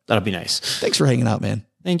about. That'll be nice. Thanks for hanging out, man.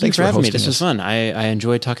 Thanks for having me. This was fun. I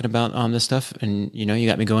enjoyed talking about this stuff, and you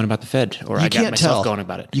got me going about the Fed, or I got myself going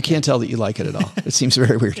about it. You can't tell that you like it at all. It seems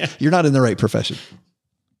very weird. Yeah. You're not in the right profession.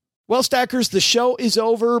 Well, Stackers, the show is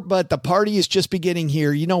over, but the party is just beginning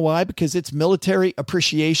here. You know why? Because it's Military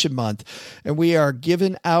Appreciation Month, and we are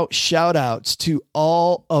giving out shout outs to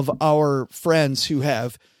all of our friends who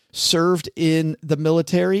have served in the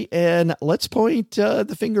military. And let's point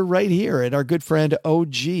the finger right here at our good friend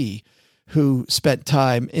OG, who spent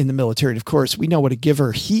time in the military. And of course, we know what a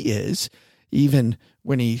giver he is, even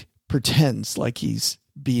when he pretends like he's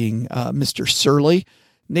being Mr. Surly.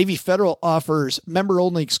 Navy Federal offers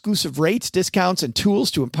member-only exclusive rates, discounts, and tools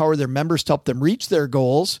to empower their members to help them reach their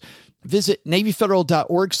goals. Visit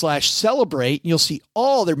NavyFederal.org/celebrate, and you'll see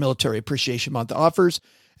all their Military Appreciation Month offers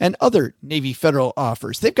and other Navy Federal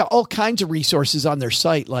offers. They've got all kinds of resources on their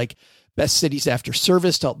site, like best cities after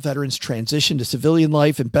service to help veterans transition to civilian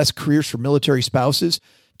life, and best careers for military spouses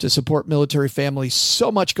to support military families.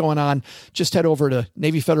 So much going on. Just head over to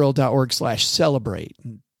NavyFederal.org/celebrate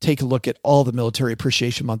and take a look at all the Military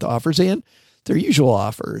Appreciation Month offers and their usual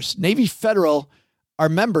offers. Navy Federal, our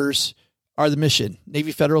members are the mission.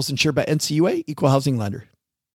 Navy Federal is insured by NCUA, Equal Housing Lender.